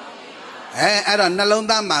အဲ့တော့နှလုံး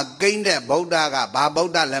သားမှာကိန်းတဲ့ဗုဒ္ဓကဘာဗု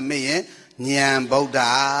ဒ္ဓလဲမေးရင်ဉာဏ်ဗုဒ္ဓ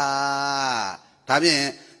ဒါဖြင့်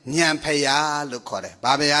ဉာဏ်ဖယားလို့ခေါ်တယ်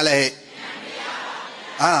ဘာဖယားလဲဟဲ့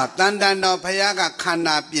တန်တန်တော်ဖယားကခန္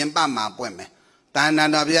ဓာပြင်ပမှာပွင့်မယ်တန်တန်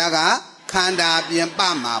တော်ဖယားကခန္ဓာပြင်ပ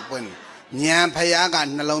မှာပွင့်မယ်ဉာဏ်ဖယားက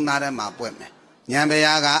နှလုံးသားထဲမှာပွင့်မယ်ဉာဏ်ဖ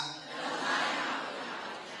ယားက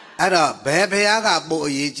အဲ့တော့ဘယ်ဖယားကပို့အ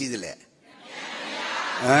ရေးကြီးသလဲ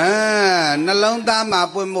နှလုံးသားမှာ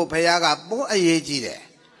ပွင့်မှုဖယားကပို့အရေးကြီးတယ်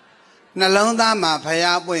နှလုံးသားမှာဖ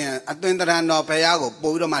ယားပွင့်ရင်အသွင်တရံတော်ဖယားကို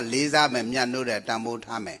ပို့ပြီးတော့မှလေးစားမယ်မြတ်လို့တဲ့တန်ဖိုး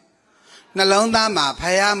ထားမယ်နှလုံးသားမှာဖ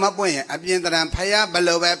ယားမပွင့်ရင်အပြင်တရံဖယားဘယ်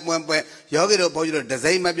လိုပဲပွင့်ယောဂီတို့ဘုန်းကြီးတို့ဒ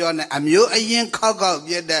စိမ့်မပြောနဲ့အမျိုးအရင်ခောက်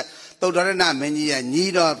ပြည့်တဲ့သုတ္တရဏမင်းကြီးရဲ့ညီ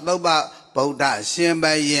တော်သုဘဗုဒ္ဓရှင်ဘ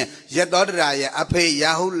ရင်ရတောတရာရဲ့အဖေ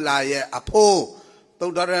ရာဟုလာရဲ့အဖိုးသု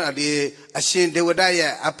တ္တရဏဒီအရှင်ဒေဝဒ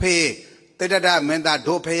ရဲ့အဖေတိတ္တမင်းသား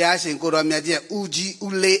တို့ဖယားရှင်ကိုတော်မြတ်ကြီးဦးကြီး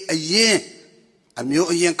ဦးလေးအရင်အမျိုး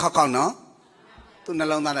အရင်ခောက်နော်သူနှ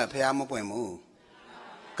လုံးသားနဲ့ဖယားမပွင့်ဘူး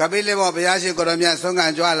ကပိလေဘောဘုရားရှိခိုးတော်မြတ်ဆုံးခံ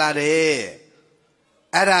ကြွလာတယ်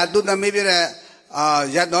အဲ့ဒါသူသမီးပြတဲ့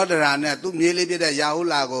ရတောတရာနဲ့သူမြေးလေးပြတဲ့ရာဟု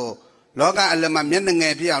လာကိုလောကအလမမျက်နှင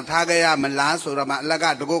ယ်ဖြစ်အောင်ထားခဲ့ရမလားဆိုတော့မှအလက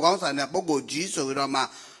တကူကောင်းဆန်တဲ့ပုဂ္ဂိုလ်ကြီးဆိုပြီးတော့မှ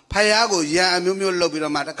ဖယားကိုရံအမျိုးမျိုးလုပ်ပြီး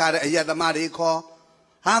တော့မှတခါတဲ့အယက်သမားတွေခေါ်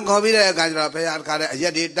ခေါ်ပြီးတဲ့အခါကျတော့ဖယားတခါတဲ့အယ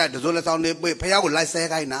က်တွေတက်ဒဇိုးလက်ဆောင်တွေပွေဖယားကိုလိုက်ဆဲ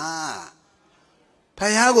ခိုင်းတာဖ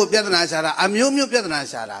ယားကိုပြဿနာရှာတာအမျိုးမျိုးပြဿနာ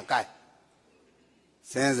ရှာတာကဲ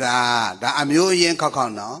စဉ်းစားဒါအမျိုးအရင်ခော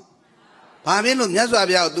က်နော်ဘာဖြစ်လို့မြတ်စွာ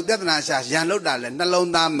ဘုရားကိုသူပြဿနာရှာရန်လို့တာလဲနှ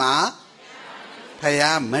လုံးသားမှာဖ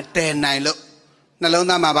ယားမတည်နိုင်လို့နှလုံး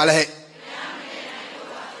သားမှာဘာလဲဟဲ့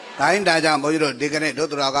တိုင်းဒါကြောင့်ဘုန်းကြီးတို့ဒီကနေ့တို့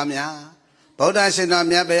တော်ကောင်းများဗုဒ္ဓရှင်တော်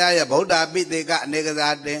မြတ်ဘုရားရဲ့ဗုဒ္ဓပိသေကအနေက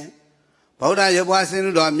စားတင်ဗုဒ္ဓရုပ်ဘွားဆင်း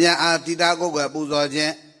ရဲတော်မြတ်အာတိတာကိုယ်ွယ်ပူဇော်ခြ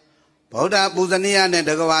င်းဗုဒ္ဓပူဇနီယနဲ့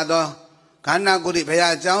တကဝါသောခန္ဓာကိုယ်ဘု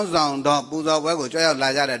ရားကျောင်းဆောင်တော်ပူဇော်ပွဲကိုကြွရောက်လာ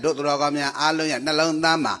ကြတဲ့တို့တော်ကောင်းများအားလုံးရဲ့နှလုံး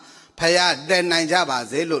သားမှာဖယားတည်နိုင်ကြပါ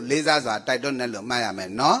စေလို့လေးစားစွာတိုက်တွန်းတယ်လို့မှတ်ရမ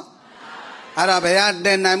ယ်နော်အဲ့တော့ဘုရားတ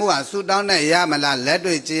ည်နိုင်မှုဟာဆူတောင်းနဲ့ရမလားလက်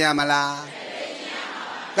တွေ့ကျင့်ရမလား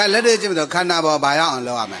လက်တွေ့ကျင့်ပြီးတော့ခန္ဓာပေါ်ဘာရောက်အောင်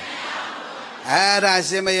လုပ်ရမလဲအဲ့ဒါ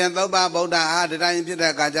ရှင်မယံသုဘဗုဒ္ဓအားဒီတိုင်းဖြစ်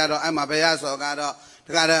တဲ့အခါကျတော့အဲ့မှာဘုရားဆော်ကတော့တ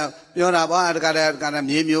ခါတော့ပြောတာပေါ့တခါတော့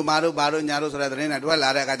မြေမျိုးမာတို့ဘာတို့ညာတို့ဆိုတဲ့သတင်းနဲ့တွက်လာ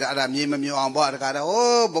တဲ့အခါကျအဲ့ဒါမြေမမျိုးအောင်ပေါ့တခါတော့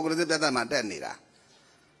ဟိုးပုဂ္ဂလိကပြတ်မှာတက်နေတာ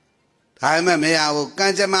ဒါပေမဲ့မရဘူးကံ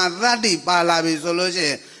ကြမ္မာသတ္တိပါလာပြီဆိုလို့ရှိရ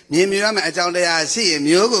င်မြေမျိုးရမယ်အကြောင်းတရားရှိရင်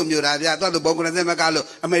မျိုးကိုမျိုးတာဗျာသွားသူပုဂ္ဂလိကမကလို့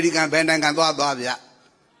အမေရိကန်ဘယ်နိုင်ငံသွားဗျာ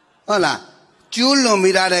ဟုတ်လားကျိုးလွန်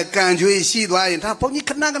မိတာတဲ့ကံကြွေးရှိသွားရင်ဒါဘုန်းကြီး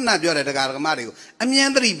ခဏခဏပြောတယ်တရားဓမ္မတွေကိုအမြဲ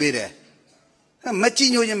သတိပေးတယ်မကြည်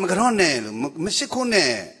ညိုရင်မကြောနဲ့လို့မရှိခွန်း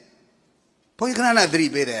နဲ့ဘုန်းကြီးခဏခဏသတိ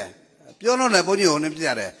ပေးတယ်ပြောလို့လည်းဘုန်းကြီးဟိုနေပြရ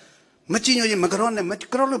တယ်မကြည်ညိုရင်မကြောနဲ့မ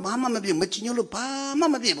ကြောလို့ဘာမှမပြည့်မကြည်ညိုလို့ဘာမှ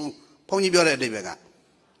မပြည့်ဘူးဘုန်းကြီးပြောတဲ့အတိတ်ပဲက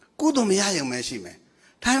ကုသိုလ်မရရင်မရှိမယ်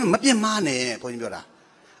ဒါမှမပြည့်မနဲ့ဘုန်းကြီးပြောတာ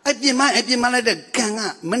အပြည့်မလိုက်တဲ့ကံက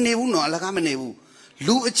မနေဘူးနော်အလကားမနေဘူး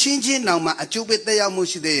လူအချင်းချင်းတောင်မှအကျိုးပေးတက်ရောက်မှု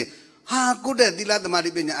ရှိသေးဟာကိုတဲ့သီလသမာဓိ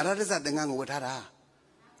ပညာအရဟတသသင်္ကန်းကိုဝတ်ထားတာ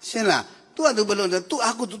ရှင်းလားသူကသူဘယ်လိုလဲသူ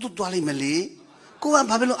အာကုသူသွားလိမ့်မလေကိုကဘာ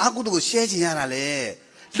ဖြစ်လို့အာကုသူကိုရှဲချင်ရတာလဲ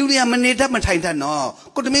လူတွေကမနေတတ်မထိုင်တတ်နော်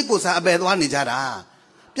ကိုတမေကိုစားအပယ်သွားနေကြတာ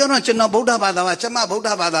ပြောတော့ကျွန်တော်ဗုဒ္ဓဘာသာပါကျမဗုဒ္ဓ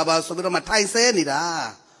ဘာသာပါဆိုပြီးတော့မှထိုင်ဆဲနေတာ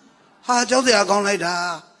ဟာကြောက်စရာကောင်းလိုက်တာ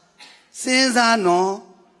စဉ်းစားနော်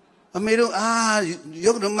အမေတို့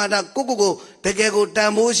ရုပ်ဓမ္မတာကိုတကယ်ကိုတ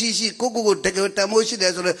န်ဖိုးရှိကိုတကယ်တန်ဖိုးရှိတ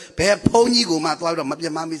ယ်ဆိုတော့ဘယ်ဘုန်းကြီးကိုမှသွားပြီးတော့မပြ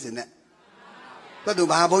တ်မမိစင်နဲ့တွတ်သူ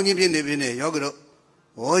ဘာဘုန်းကြီးဖြစ်နေယောဂတို့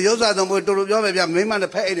ဟောရုပ်စားသုံးဖို့တူတူပြောပဲဗျမိမ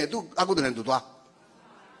နဲ့ဖက်အိတ်နဲ့သူအကုသိုလ်နဲ့သူသွား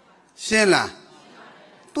ရှင်းလား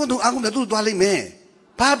သူအကုသိုလ်နဲ့သူသွားလိမ့်မယ်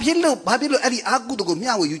ဘာဖြစ်လို့အဲ့ဒီအကုသိုလ်ကို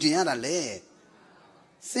မျှဝေယူခြင်းရတာလဲ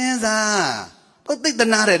စဉ်းစားတော့သိတ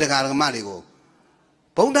နာတဲ့တရားဓမ္မတွေကို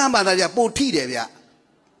ဗုဒ္ဓဘာသာကျပို့ထိတယ်ဗျ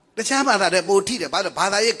တခြားဘာသာတဲ့ပို့ထိတယ်ဘာလို့ဘာ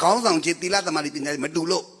သာရေးခေါင်းဆောင်ခြင်းသီလသမာဓိပညာမတူ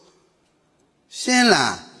လို့ရှင်း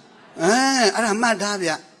လားအဲ့ဒါမှတ်ထား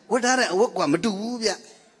ဗျဝတ်ထားတဲ့အဝတ်ကမတူဘူးဗျ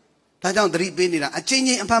ဒါကြောင့်သတိပေးနေတာအချင်း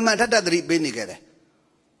ချင်းအဖမှန်ထထသတိပေးနေကြတယ်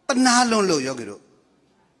တနာလွန်းလို့ယောဂီတို့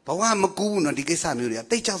ဘဝမကူးဘူးနော်ဒီကိစ္စမျိုးတွေက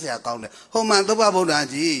တိတ်ကြောက်စရာကောင်းတယ်ဟောမှသုဘဗုဒ္ဓ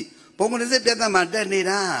ကြီးဘုံကလေးစစ်ပြတ်တတ်မှတက်နေ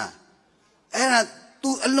တာအဲ့ဒါ तू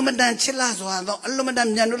အလွန်မတန်ချစ်လားဆိုတာတော့အလွန်မတန်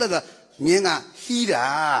မြန်လို့လားဆိုမြင်းကဟီးတာ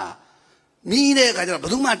မီးတဲ့အခါကျတော့ဘ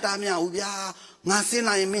ယ်သူမှတားမရဘူးဗျာငါဆင်း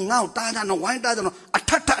လာရင်မင်းငါ့ကိုတားကြတော့ဝိုင်းတားကြတော့အ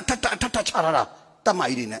ထက်ချလာတာတတ်မ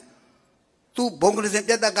ကြီးတွေနဲ့ तू ဘုံကလေးစစ်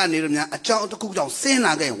ပြတ်တတ်ကနေလို့များအကြောင်းတစ်ခုကြောင့်ဆင်း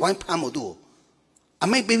လာခဲ့ရင်ဝိုင်းဖမ်းဖို့သူ့ကိုအ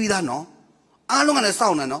မိတ်ပေးပြီးသားနော်အားလုံးကလည်းစော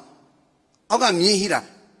င့်နေနော်အောက်ကမြင်းဟီးတာ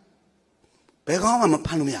ဘယ်ကောင်းမှမဖ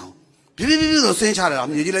မ်းလို့မရအောင်ပြပြဆိုဆင်းချတယ်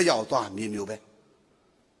မြေကြီးလည်းရောက်သွားမြေမျိုးပဲ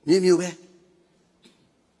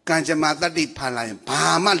ကံကြမ္မာတတ္တိဖန်လာရင်ဘာ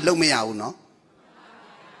မှလုပ်မရဘူးနော်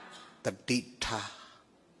တတိထား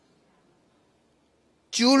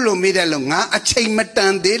ကျိုးလို့မိတဲ့လို့ငါအချိန်မတ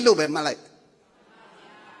န်သေးလို့ပဲမှတ်လိုက်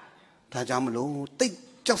ဒါကြောင့်မလို့တိတ်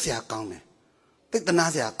ကြောက်စရာကောင်းတယ်တိတ်တနာ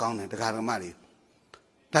စရာကောင်းတယ်တရားဓမ္မတွေ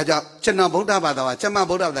ဒါကြောင့်ကျွန်တော်ဗုဒ္ဓဘာသာကကျမ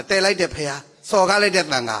ဗုဒ္ဓဘာသာတဲလိုက်တဲ့ဖះစော်ကားလိုက်တဲ့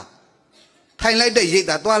တန်ခါထိုင်လိုက်တဲ့ရိတ်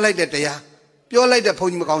တာတွားလိုက်တဲ့တရားပြောလိုက်တဲ့ဘု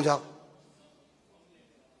န်းကြီးမကောင်းချောင်း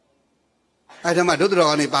အဲ့ဒါမှဒုတိယ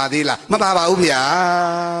ကောင်နေပါသေးလားမပါပါဘူးဗျာ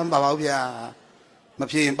ပါပါဘူးဗျာမ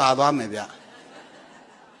ဖြစ်ရင်ပါသွားမယ်ဗျာ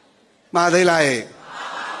မှားသေးလားဟဲ့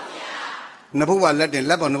နဘုဘလက်တင်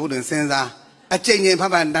လက်ပေါ်နဘုတင်စဉ်းစားအကျဉ်းချင်းဖ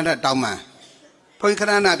တ်ဖတ်တန်းတတောင်းမှန်ဘုန်းကြီးခ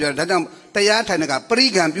ဏနာပြောဒါကြောင့်တရားထိုင်တဲ့ကပရိ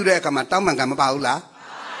ကံပြုတဲ့အခါမှာတောင်းမှန်ကမပါဘူးလား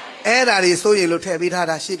အဲ့ဒါတွေစိုးရင်လို့ထည့်ပေးထား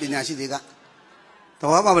တာရှိပညာရှိတွေကသ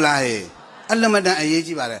ဘောပေါက်လားဟဲ့အလမတန်အရေး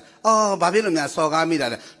ကြီးပါတယ်အော်ဘာဖြစ်လို့များစော်ကားမိတာ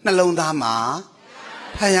လဲနှလုံးသားမှာ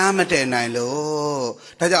ဖယားမတည်နိုင်လို့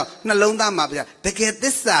ဒါကြောင့်နှလုံးသားမှာဗျာတကယ်သ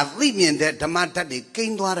စ္စာသိမြင်တဲ့ဓမ္မဓာတ်တွေကိ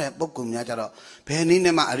န်းသွားတဲ့ပုဂ္ဂိုလ်များကြတော့ဘယ်နည်း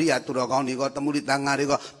နဲ့မှအရိယာသူတော်ကောင်းတွေကတမှုရိတန်ဃာတွေ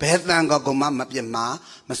ကဘယ်တန်ကောကမှမပြစ်မှာ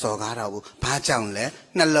မစော်ကားတော့ဘူးဘာကြောင့်လဲ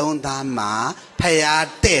နှလုံးသားမှာဖယား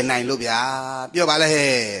တည်နိုင်လို့ဗျာပြောပါလေ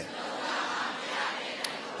ဟဲ့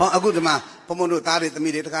ဟောအခုဒီမှာဘုံဘုံတို့သားတွေသ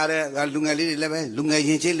မီးတွေတခါတည်းလူငယ်လေးတွေလည်းပဲလူငယ်ရ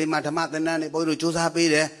င်ချင်းလေးမှဓမ္မသင်္นานတွေဘုန်းကြီးတို့စူးစမ်းပေး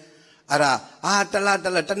တယ်အဲ့ဒါတလား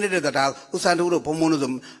တနေ့တည်းတာဥစ္စာတို့ဘုံဘုံတို့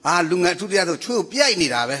ဆိုလူငယ်အထူးတရားဆိုချွေးပြိုက်နေ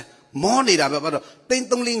တာပဲမောနေတာပဲဘာလို့သိန်း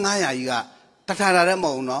3 4 500ကြီးကတထာတာလည်းမ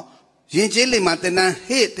ဟုတ်ဘူးနော်ရင်ချင်းလေးမှသင်္นาน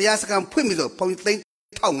ဟေ့တရားစခန်းဖွင့်ပြီဆိုဘုံကြီးသိန်း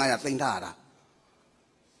1500သိန်းထားရတာ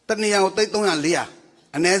တနည်းအောင်သိန်း300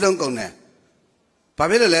 400အနည်းဆုံးကုန်တယ်ဘာ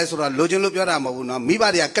ဖြစ်လို့လဲဆိုတော့လိုချင်လို့ပြောတာမဟုတ်ဘူးနော်မိဘ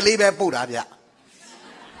တွေကကလေးပဲပို့တာဗျ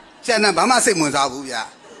ကျန်တဲ့ဘာမှစိတ်ဝင်စားဘူးဗျဥ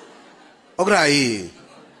က္ကရာကြီး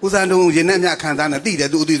ဦးစံတုံရင်နဲ့မြခံသားနဲ့တိတယ်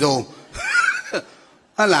သူအသိဆုံး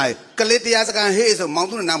ဟုတ်လားကလေးတရားစကန်ဟေးဆိုမောင်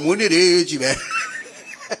သူနာမွေးနေတယ်ကြီးပဲ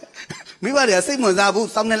မိဘတွေကစိတ်ဝင်စားဘူး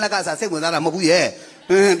စောင်းတဲ့လက်ကစားစိတ်ဝင်စားတာမဟုတ်ဘူးရဲ့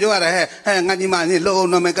ပြောရတာဟဲ့ငါညီမนี่လော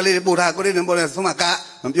နော်မယ်ကလေးပို့ထားကိုလေးတွေပို့လဲဆုံးမက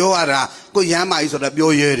မပြောရတာကိုရမ်းမကြီးဆိုတော့ပြော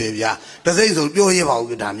ရဲတယ်ဗျတစိမ့်ဆိုပြောရဲပါ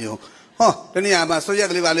ဘူးဒါမျိုးဟောတနည်းအားမှာဆွရက်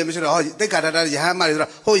ကလေးပါလေမရှိတော့ဟောတိတ်ခါတာရဟန်းမကြီးဆို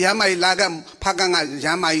တော့ဟိုရဟန်းမကြီးလာကဖကန်းကရဟ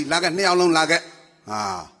န်းမကြီးလာက2ယောက်လုံးလာက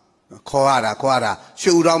ခေါ်ရတာ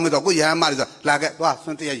ရွှေဦးတော်မတော့ကိုရဟန်းမကြီးဆိုလာကသွားဆွ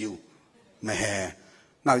န်းတရယူမဲ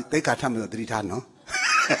နောက်တိတ်ခါထမ်းမလို့တတိထားနော်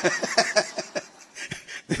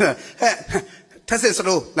ဟဲ့ထက်စစ်စ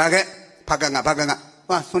လို့လာကဖကန်းက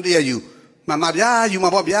သွားဆွန်းတရယူမမဗျာယူ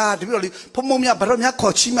မှာပေါ့ဗျာတပည့်တော်လေးဖုံဖုံများဘရောများ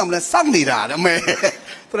ခေါ်ချီးမှမလဲစောင့်နေတာတဲ့မဲ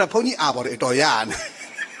သူကဘုန်းကြီးအာပေါ်တယ်တော်ရနေ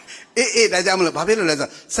အေးဒါကြောင့်မလို့ဘာဖြစ်လို့လဲဆို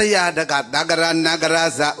ဆရာတကတကရနဂရ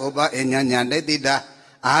ဇဥပအညာညာဒိဋ္ဌိတာ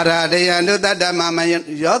အာရဒယန္တုတတ္တမမ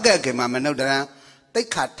ယောဂကေမမနုဒရံတိ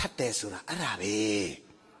ခါထတ်တယ်ဆိုတာအဲ့ဒါပဲ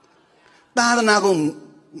သာသနာကို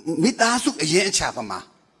မိသားစုအရင်အချပါမှာ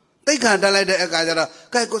တိခါတက်လိုက်တဲ့အခါကျတော့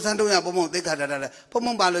ကဲကိုစံတုံးရဘုံဘုံတိခါတက်တယ်ဘုံ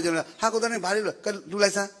ဘုံပါလို့ကျတော့ဟာကိုတန်းဘာလို့လူလို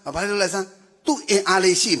က်စမ်းဘာလို့လိုက်စမ်းသူ့အင်အား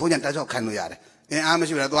လေးရှိဘုံညာတက်ချောက်ခံလို့ရတယ်အင်အားမ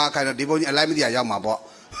ရှိဘူးလားသွားခိုင်းတော့ဒီဘုံကြီးအလိုက်မသိရရောက်မှာပေါ့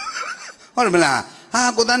ဟုတ်တယ်မလားဟာ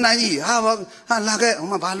ကိုတန်းနိုင်ကြီးဟာလာခဲ့ဟို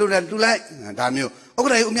မှာဘာလို့လဲလူလိုက်ဒါမျိုးဥက္က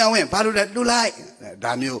ဋ္ဌကြီးဦးမြဝင်းဘာလို့လဲလူလိုက်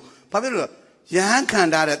ဒါမျိုးဘာဖြစ်လို့ရဟန်းခံ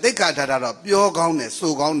ထားတဲ့တိတ်ခါထားတာတော့ပြောကောင်းတယ်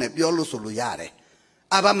ဆိုကောင်းတယ်ပြောလို့ဆိုလို့ရတယ်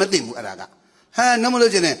အဘမသိဘူးအဲ့ဒါကဟာနမ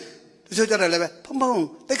လို့ချင်းနဲ့ ချို့ကြတယ်လည်းပဲဖုံဖုံ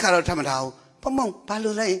တိတ်ခါတော့ထမထားဘူးဖုံဖုံဘာ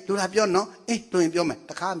လို့လဲလူလာပြောနော်အေးလူရင်ပြော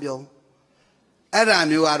မယ်တခါမပြောအဲ့ဒါ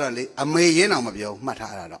မျိုးကတော့လေအမေရင်းအောင်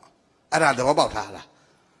မပြောမှတ်ထားတာတော့အဲ့ဒါသဘောပေါက်ထားလား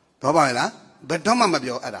သဘောပေါက်ရလားဘယ်တော့မှ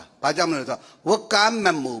မပြောအဲ့ဒါဘာကြောင့်မလဲဆိုတော့ဝတ်ကားမ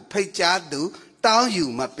မှုဖိတ်ကြားသူတော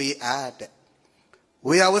င်းယူမပေးအပ်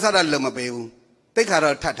တဲ့ဝေယဝဆရလုံမပေး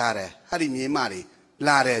ဘူးတိတ်ခါတော့ထတ်ထားတယ်ဟာဒီမြေမ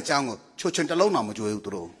တွေလာတယ်အကြောင်းကိုချိုချွန်တစ်လုံးတော့မကြွေးဘူးသူ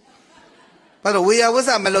တို့ဘာလို့ဝေယဝ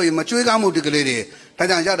ဆမလို့ရမကြွေးကောင်းမှုဒီကလေး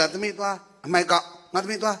တွေဒါကြောင့်ရောက်တာသမီးသွားအမိုက်ကောက်ငါ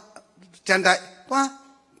သမီးသွားကြမ်းတိုက်သွား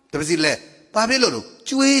တပစီလဲဘာဖြစ်လို့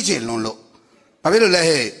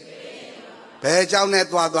ကျွေးချင်လွန်လို့ဘာဖြစ်လို့လဲဟဲ့ဘယ်เจ้าနဲ့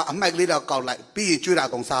သွားအမိုက်ကလေးတော့ကောက်လိုက်ပြီးရင်ကျွေးတာ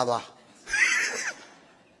ကုန်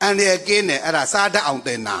စားသွားအန်ဒီကင်းတယ်အဲ့ဒါစားတတ်အောင်တ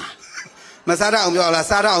င်တာမစားတတ်အောင်ပြော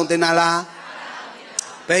လားစားတတ်အောင်တင်တာလား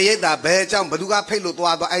ဘယ်ရိတ်တာဘယ်เจ้าဘသူကဖိတ်လို့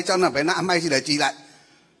သွားအဲ့เจ้าနဲ့ဘယ်နှအမိုက်ရှိလဲကြီး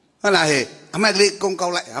လိုက်ဟုတ်လားဟဲ့အမိုက်ကလေးကုန်ကော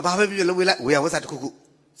က်လိုက်ဘာပဲဖြစ်လုပ်ဝေးလိုက်ဝေယဝဆ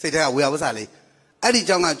တစ်ခုခုစိတ်ထဲကဝေယဝဆလေးအဲ့ဒီเ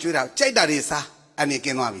จ้าကကျွေးတာကြိုက်တာတွေစားအန်ဒီ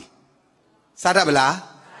ကင်းသွားပြီစားတတ်ဗ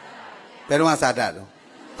လားဘယ်တော့မှစားတတ်တော့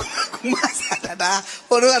မစား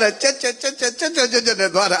တတ်တာဟိုတော့ချက်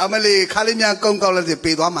နဲ့သွားတာအမလေးခါလေးများကုန်းကောက်လိုက်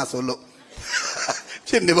ပြေးသွားမှာဆိုလို့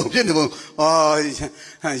ဖြစ်နေပုံဩ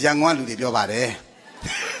ရန်ကုန်ကလူတွေပြောပါတယ်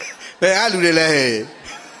ဘယ်ကလူ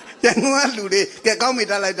တွေလဲရန်ကုန်ကလူတွေကဲကောင်းမိ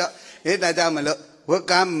တတ်လိုက်တော့ဟေးတာကြမလို့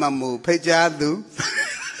ဝတ်ကမ်းမ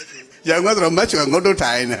မှုဖိတ်ကြားသူရန်ကုန်ကတော့မတ်ချောငုတ်တို့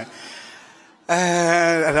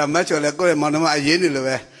ထိုင်နေအဲ့ဒါမတ်ချောလည်းကိုယ့်ရဲ့မောင်နှမအရင်နေလို့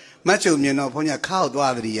ပဲမတ်ချုံမြင်တော့ဘုန်းကြီးခါ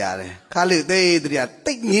အောင်သွားတည်းရတယ်ခါလေးသေးတ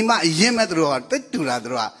ည်းတိတ်ညီမအရင်မဲ့သူတို့ကတိတ်တူတာသူ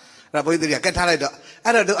တို့ကအဲ့ဒါဘုန်းကြီးတည်းကတ်ထားလိုက်တော့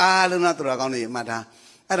အဲ့တော့တို့အားလုံးတော့သူတို့ကောင်းနေမှတ်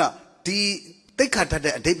ထားအဲ့တော့ဒီတိတ်ခါ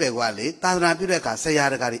ထတဲ့အဓိပ္ပာယ်ကလေသာသနာပြုတဲ့အခါ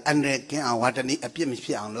ဆရာတကာတွေအန္တရာယ်ကင်းအောင်ဝါတဏီအပြစ်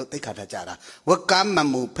မဖြစ်အောင်လို့တိတ်ခါထကြတာဝက္ကမ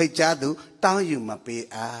မှုဖိတ်ကြားသူတောင်းယူမ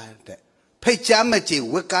ပေးအားတဲ့ဖိတ်ကြားမကြည်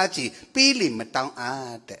ဝက္ကားကြည်ပြီးလိမတော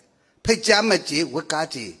င်းအားတဲ့ဖိတ်ကြားမကြည်ဝက္ကား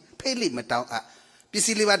ကြည်ဖိတ်လိမတောင်းအားပစ္စ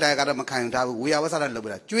ည်းလေးပါးတရားကတော့မခံယူထားဘူးဝေယဝဆ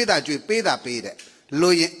ရလုပ်ပြတာကျွေးတာကျွေးပေးတာပေးတဲ့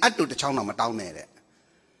လိုရင်အတူတစ်ချောင်းတော့မတောင်းနဲ့တဲ့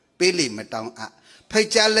ပေးလိမတောင်း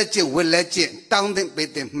အားဖိတ်ကြားလက်ကျင့်ဝက်လက်ကျင့်တောင်းတဲ့ပေး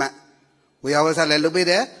တဲ့မှတ်ဝေယဝဆရလည်းလုပ်ပေး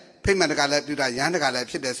တယ်ဖိတ်မှန်တကလည်းပြုတာရဟန်းတကလ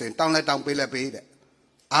ည်းဖြစ်တယ်ဆိုရင်တောင်းလဲတောင်းပေးလဲပေး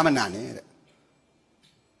တဲ့အာမနာနဲ့တဲ့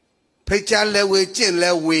ဖိတ်ကြားလဲဝေကျ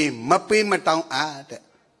င့်လဲဝေမပေးမတောင်းအားတဲ့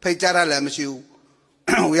ဖိတ်ကြားရလည်းမရှိဘူး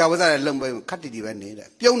ဝေယဝဆရလည်းလုံပေးခတ်တီတီပဲနေတဲ့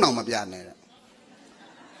ပြုံးအောင်မပြနဲ့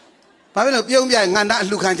တဲ့ဘာဖြစ်လို့ပြုံးပြငန္တာအ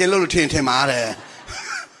လှခံခြင်းလို့ထင်ပါ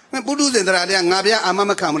တဲ့မပုထုဇဉ်တရားတွေကငါပြအာမ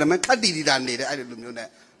မခံဘူးလေမခတ်တီတီတာနေတယ်အဲ့လိုမျိုး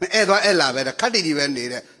နဲ့မအဲ့သွားအဲ့လာပဲ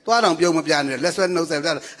ခတ်တီတီပဲနေတဲ့သွားတော့ပြုံးမပြနဲ့လက်ဆွဲနှုတ်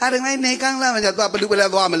ဆက်ပြတာဟာဒီမိုင်းနေကန်းလာမှကျသွားဘလူ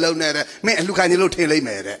ပလဲသွားမလုံးနဲ့တဲ့မင်းအလှခံခြင်းလို့ထင်လိမ့်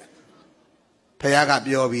မယ်တဲ့ဖခင်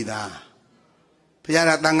ကပြောပြီးသားဖခင်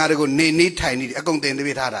ကတန်ဃာတွေကိုနေနေထိုင်နေအကုန်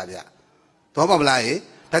တင်ပေးထားတာဗျသောပါဗလားဟေ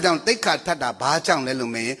ဒါကြောင့်တိတ်ခါထတ်တာဘာကြော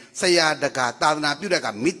င့်လဲလို့မင်းဆရာတကာသာသနာပြုတဲ့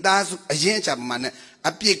ကမိသားစုအရင်အချက်မှနဲ့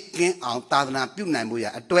အပြစ်ကင်းအောင်သာသနာပြုနိုင်မှု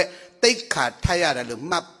ရအတွက်တိတ်ခါထတ်ရ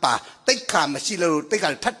တယ်လို့မှတ်ပါတိတ်ခါမ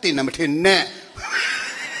ရှိလို့တိတ်ခါထတ်တင်တယ်မထင်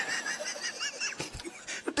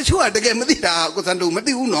နဲ့တချို့ကတကယ်မသိတာကိုစံတို့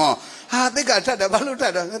မသိဘူးနော်ဟာတိတ်ခါထတ်တယ်ဘာလို့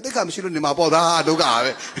ထတ်တာတိတ်ခါမရှိလို့နေမှာပေါ့သားဒုက္ခ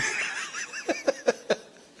ပဲ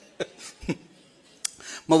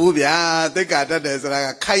မဟုတ်ဘူးဗျာတိတ်ခါထတ်တယ်ဆိုတာ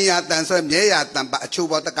ကခိုင်ရတန်ဆွဲမြဲရတန်ပါအချိုး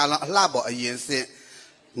ပေါ်တကလောင်အလှပေါ်အရင်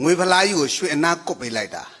စင်ငွေဖလားကြီးကိုရွှေအနာကုတ်ပေးလို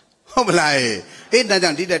က်တာဟုတ်မလား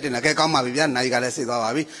အေးဒါကြောင့်ဒီတက်တင်လာခဲကောင်းပါပြီဗျာနိုင်ကလည်းစိတ်သွားပါ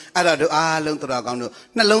ပြီအဲ့တော့တို့အားလုံးတော်ကော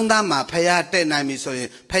င်းတို့နှလုံးသားမှာဖရာတဲ့နိုင်ပြီဆို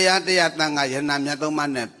ရင်ဖရာတရားတန်ခါယန္နာမြတ်သုံး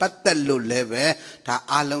ပါးနဲ့ပတ်သက်လို့လည်းပဲဒါ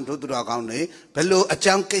အားလုံးတို့တော်ကောင်းတွေဘယ်လို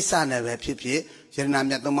အကြောင်းကိစ္စနဲ့ပဲဖြစ်ဖြစ်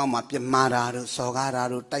ယန္နာမြတ်သုံးပါးမှာပြမာတာတို့စော်ကားတာ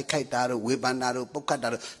တို့တိုက်ခိုက်တာတို့ဝေဖန်တာတို့ပုတ်ခတ်တာ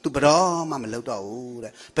တို့ तू ဘတော်မှမလုပ်တော့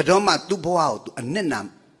ဘူးတဲ့ဘတော်မှ तू ဘဝကို तू အနစ်နာ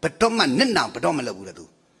ဘတော်မှနစ်နာဘတော်မလုပ်ဘူးတဲ့ तू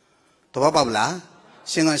သဘောပေါက်လား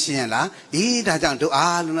ရှင်းရှင်းရလားဤဒါကြောင့်တို့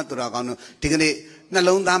အားလုံးနဲ့တို့တော်ကောင်းတို့ဒီကနေ့နှ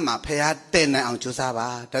လုံးသားမှာဖရာတဲ့နိုင်အောင်ကြိုးစားပါ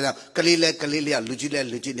ဒါကြောင့်ကလေးလေးလူကြီး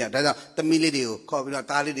လေးဒါကြောင့်သမီးလေးတွေ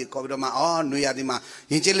ကိုခေါ်ပြီးတော့သားလေးတွေခေါ်ပြီးတော့မှနွေရာသီမှာ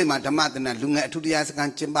ယဉ်ကျေးလေးမှာဓမ္မသနာလူငယ်အထူးတရားစ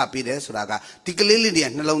ခန်းကျင်းပပေးတယ်ဆိုတာကဒီကလေးလေးတွေ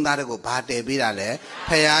နှလုံးသားတွေကိုဘာတည်ပေးတာလဲဖ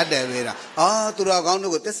ရာတည်ပေးတာသူတော်ကောင်း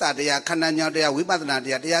တို့ကိုသစ္စာတရားခန္ဓာညောင်းတရားဝိပ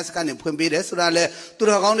ဿနာတရားစခန်းတွေဖွင့်ပေးတယ်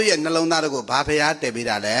ဆိုတာလဲသူတော်ကောင်းတို့ရဲ့နှလုံးသားတွေကိုဘာဖရာတည်ပေး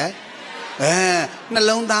တာလဲနှ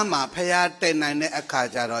လုံးသားမှာဖရာတဲ့နိုင်တဲ့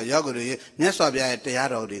အခါကျတော့ယောဂီတွေမြတ်စွာဘုရားရဲ့တရား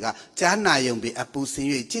တော်တွေကကြားနာယုံပြီးအပူစင်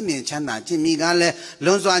၍ကျင့်မြင်ချမ်းသာခြင်းမိကလည်း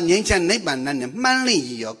လွန်စွာငြိမ်းချမ်းနိဗ္ဗာန်နဲ့မှန်းလိ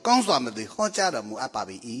ရောကောင်းစွာမသွေဟောကြားတော်မူအပ်ပါ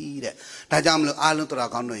၏တဲ့ဒါကြောင့်မလို့အားလုံးတော်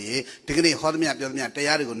ကောင်းတို့ရေဒီကနေ့ဟောသမျှပြောသမျှတ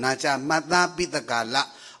ရားတွေကိုနာကြားမှတ်သားပြီးတက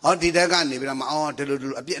လားဒီတက်ကနေပြီးတော့မှဒီလို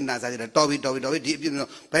အပြစ်အနာစားကြတယ်တော်ပြီဒီအပြစ်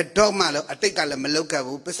မျိုးဘယ်တော့မှလည်းအတိတ်ကလည်းမလုတ်ခဲ့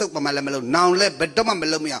ဘူးပစ္စုပ္ပန်မှလည်းမလုတ်နောင်လည်းဘယ်တော့မှ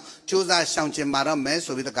မလုတ်မရအောင်ကြိုးစားရှောင်ကျင်ပါတော့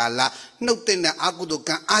မယ်ဆိုပြီးတကလားနှုတ်တဲ့အကု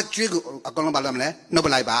သိုလ်ကံအကျွေးကိုအကောင်လုံးပါလို့မလဲနှုတ်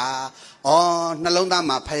ပလိုက်ပါနှလုံး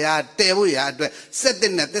သားမှာဖရာတည်ဖို့ရအတွက်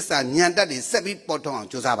စက်တဲ့သစ္စာညံတတ်တွေဆက်ပြီးပေါ်ထွန်းအောင်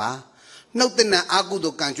ကြိုးစားပါ နှုတ်တဲ့အာကု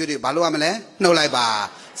သိုလ်ကံကြွေးတွေဘာလို့ရမလဲနှုတ်လိုက်ပါ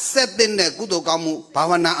ဆက်တဲ့ကုသိုလ်ကောင်းမှုဘာ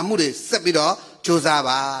ဝနာအမှုတွေဆက်ပြီးတော့ကြိုးစား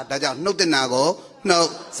ပါဒါကြောင့်နှုတ်တဲ့နာကိုနှုတ်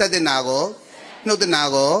ဆက်တဲ့နာကိုနှုတ်တဲ့နာ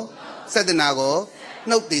ကိုဆက်တဲ့နာကို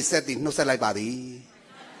နှုတ်တည်ဆက်တည်နှုတ်ဆက်လိုက်ပါသည်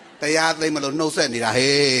တရားသိမလို့နှုတ်ဆက်နေတာ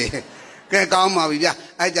ဟေးကဲကောင်းပါပြီဗျ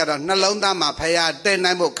အဲ့ကြတော့နှလုံးသားမှာဖရာတဲ့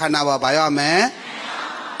နိုင်ဖို့ခန္ဓာပေါ်ပါရမယ်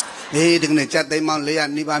ဒီနေ့ချက်သိမ်းပေါင်း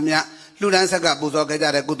400နိဗ္ဗာန်မြတ်လူဒန်းဆက်ကပူဇော်ခဲ့ကြ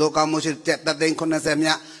တဲ့ကုသိုလ်ကောင်းမှုရှိတဲ့တသိန်း80မြ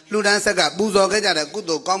တ်လူဒန်းဆက်ကပူဇော်ခဲ့ကြတဲ့ကု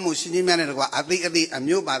သိုလ်ကောင်းမှုရှင်ကြီးများနဲ့တကွာအတိအ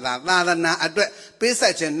မျိုးဘာသာသာသနာအတွက်ပေးဆ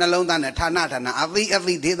က်ခြင်းနှလုံးသားနဲ့ဌာနအတိ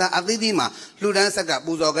ဒေသအတိမှာလူဒန်းဆက်က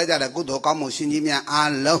ပူဇော်ခဲ့ကြတဲ့ကုသိုလ်ကောင်းမှုရှင်ကြီးများ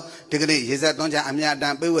အားလုံးဒီကနေ့ရေဆက်သွန်းချအမြတ်တ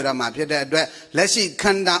မ်းပေးဝေရမှာဖြစ်တဲ့အတွက်လက်ရှိခ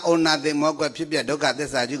န္ဓာဩနာတိမောကွယ်ဖြစ်ပြဒုက္ခသ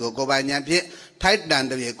စ္စာကြီးကိုကိုယ်ပိုင်ဉာဏ်ဖြင့်ထိုက်တန်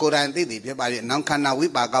တဲ့ကိုယ်တိုင်သိဖြစ်ပါရဲ့နောင်ခန္ဓာဝိ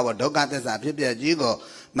ပါကဝဒုက္ခသစ္စာဖြစ်ပြကြီးကို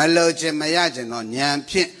မလို့ခြင်းမရခြင်းတော့ဉာဏ်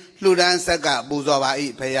ဖြင့်လူဒန်းဆက်ကပူဇော်ပါ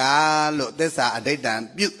၏ဖရာလို့သစ္စာအဋိဌံ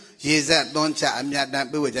ပြုရေဆက်သွန်းချအမြတ်တမ်း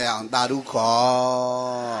ပြဝေကြအောင်တာရု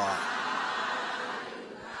ခော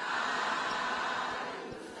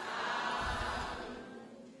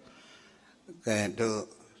ကဲတို့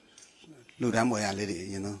လူဒန်းမွေရလေးတွေ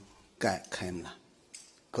ရင်တော့ကဲခိုင်းမလား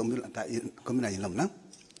ကွန်ပျူတာရင်လုံးနော်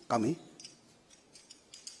ကောင်းပြီ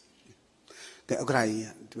ကဲဥက္ကရာကြီး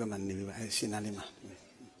ဒီဘက်မှာနေပြီပါအဲရှင်းသားလေးမှာ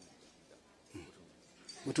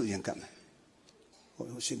ဝတ္ထုရင်ကပ်မယ်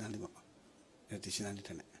ဟိုရှင်းသားလေးပေါ့အဲဒီရှင်းသားလေးထ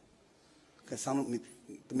က်နဲ့ကဲဆောင်းလို့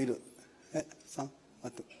တမီးတို့ဆောင်း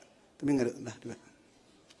တမီးငါတို့လာဒီဘက်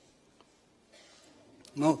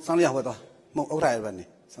မဟုတ်ဆောင်းလေးဟောတော့မဟုတ်ဥက္ကရာရဲ့ဘက်နေ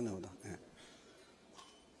ဆောင်းလေးဟောတော့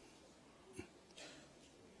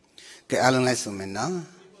ကဲအားလုံးလိုက်စုံမယ်နော်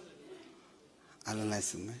အားလုံးလိုက်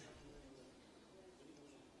စုံမယ်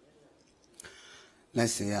လက်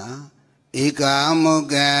စရာဧကမု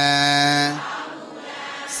ကံ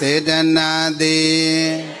စေတနာတိ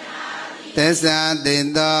သစ္စာတိ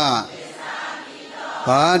တော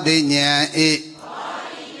ဘောဓိညာဣ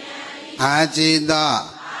အာจิတော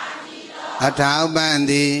အထောက်ပံ့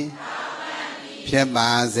သည်ဖြစ်ပါ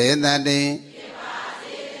စေတည်း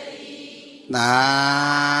သာ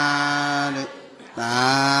ဓုသာ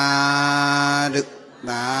ဓု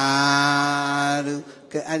သာဓု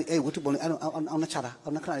ကဲအဲ့ဝတ္ထုပုံလေးအောင်နှချတာအော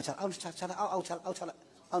င်နှခဏလေးချတာအောင်ချတာအောင်ချတာ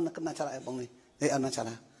အောင်နှခဏချတာအဲ့ပုံလေးအောင်နှချ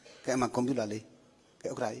တာကဲအမကွန်ပျူတာလေးကဲ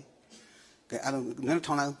ဥက္ကရာကြီးကဲအားလုံးနည်း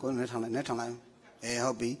ထောင်းလိုက်ကိုနည်းထောင်းလိုက်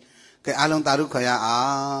ဟုတ်ပြီကဲအားလုံးတာရုခေါ်ရအော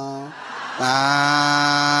င်သာ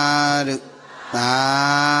ဓုသာ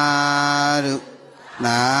ဓု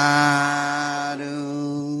သာဓု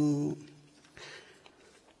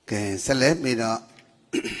ကဲဆက်လက်ပြီးတော့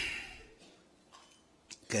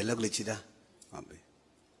ကဲလောက်ကလေးချီတာဟုတ်ပြီ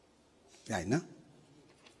ကြိုင်နော်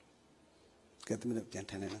ကဲတမီးတို့ပြန်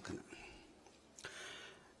ထိုင်နေလောက်ခဏ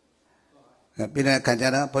ပြီးတဲ့အခါကျ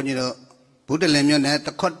တော့ဘုန်းကြီးတို့ဘုဒ္ဓလင်မြို့နယ်တ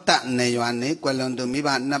ခွတ်တနေရွာနေကွယ်လွန်သူမိဘ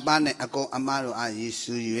နှစ်ပါးနဲ့အကုန်အမတို့အားရည်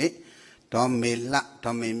စူး၍ဒေါ်မေလ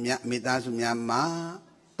ဒေါ်မေမြမိသားစုများမှာ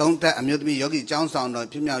သုံးထက်အမျိုးသမီးယောဂီကျောင်းဆောင်တော်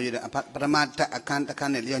ဖြစ်မြောက်ရတဲ့ပရမတ္ထအခန်းတစ်ခ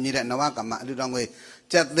န်းနဲ့လျော်ညီတဲ့နဝကမ္မအလူတော်ငွေ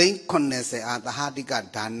ကျပ်သိန်း80အားသဟာတိက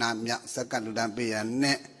ဒါနမြောက်စက္ကလူတန်းပေးရ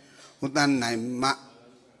နဲ့ဥဒ္ဒနိုင်မ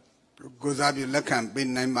ကိုစားပြုလက်ခံပေး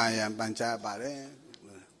နိုင်ပါရန်ပန်ကြားပါတယ်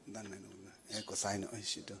ဥဒ္ဒနိုင်လို့ကိုဆိုင်တော့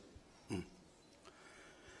ရှိတော့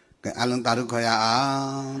ကဲအလုံးတာရုခေါ်ရအော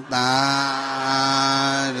င်တာ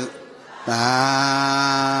ရုတာ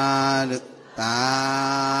ရုတာ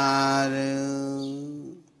ရု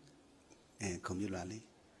ကွန်ပျူတာလေး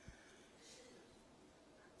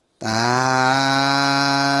တာ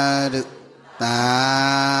ရုတာ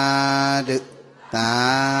ရုတာ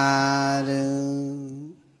ရု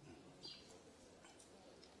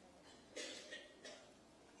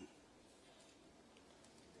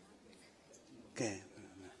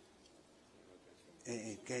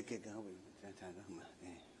ကဲဟုတ်ပြီခြားတော့မှာ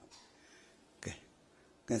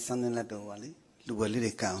ကဲစမ်းနေလက်တော့ပါလေလူဝဲလေး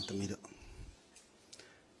တွေကအောင်တမီးတို့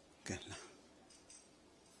ကဲလာ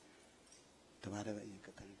တပါးတဲ့ရင်က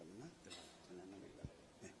တ်တယ်နော်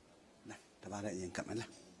လာတပါးတဲ့ရင်ကတ်မလား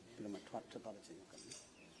ပြီးတော့မှထွက်တော့တဲ့ချင်းကတ်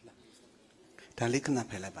လာဒါလေးခဏ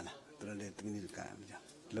ဖယ်လိုက်ပါလားတော်လေးတမီးတို့က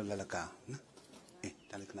လောလကနော်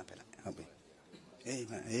ဒါလေးခဏဖယ်လိုက်ဟုတ်ပြီ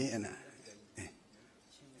အနာ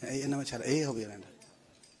အနာမချတာဟုတ်ပြီလား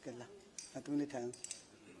ကဲလာအတူနေထိုင်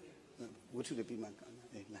ဝတ္ထုတွေပြီးမှ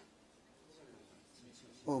လာ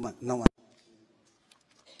ဟိုမှာနော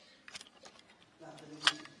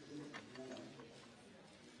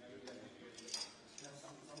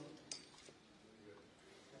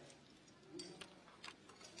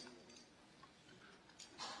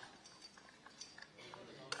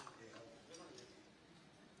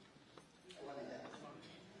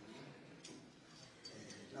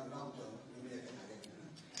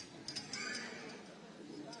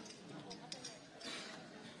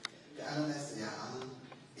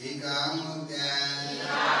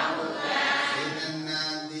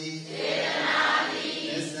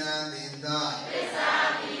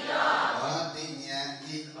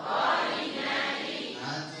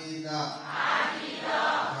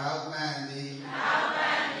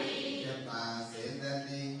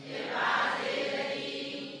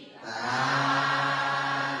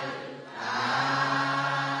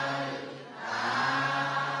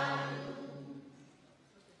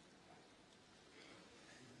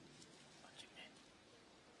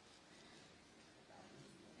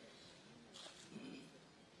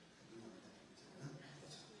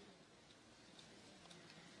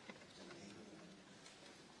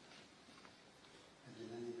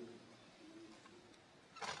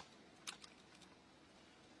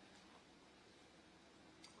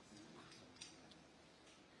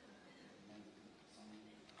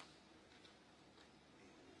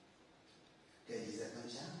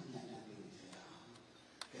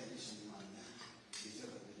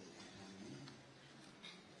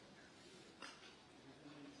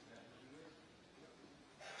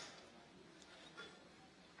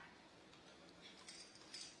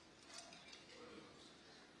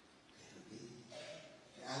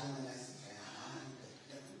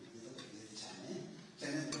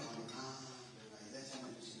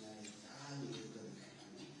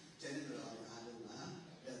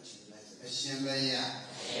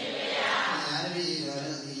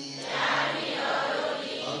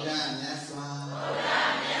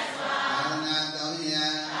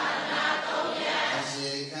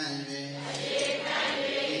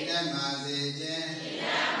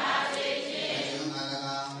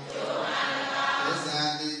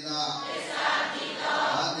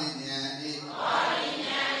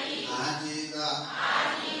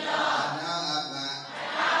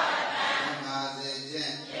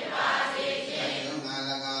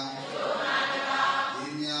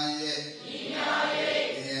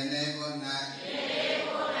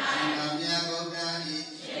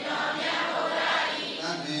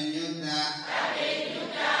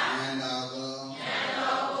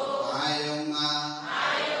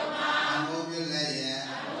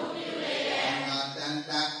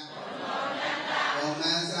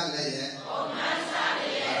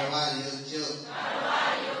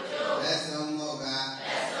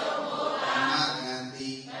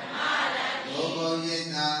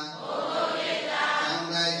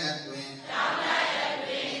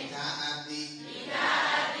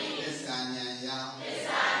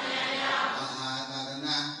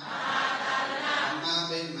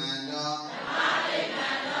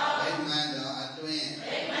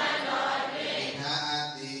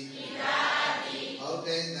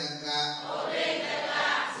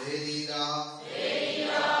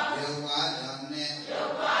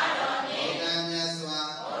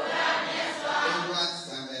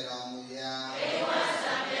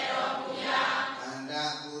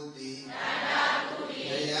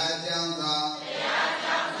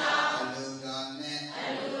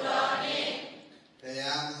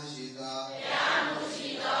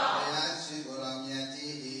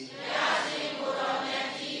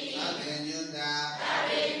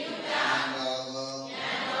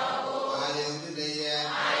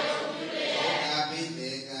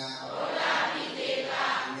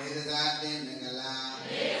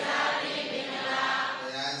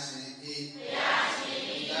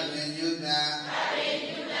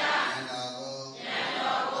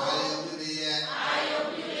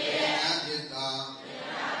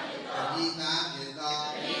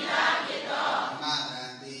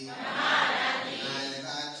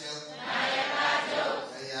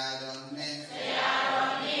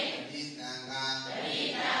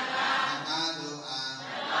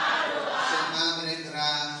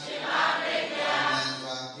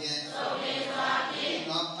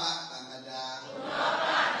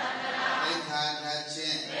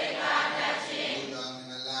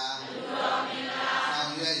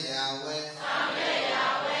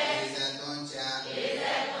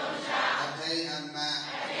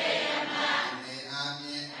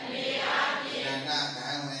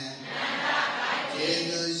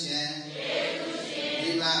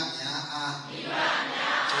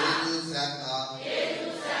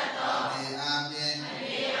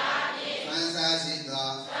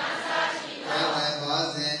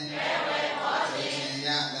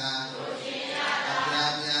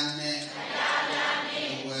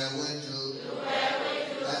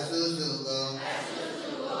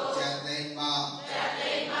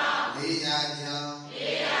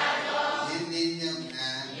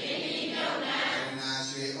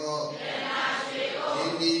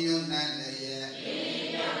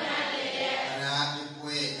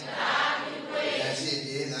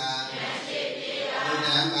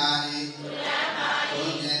Amen.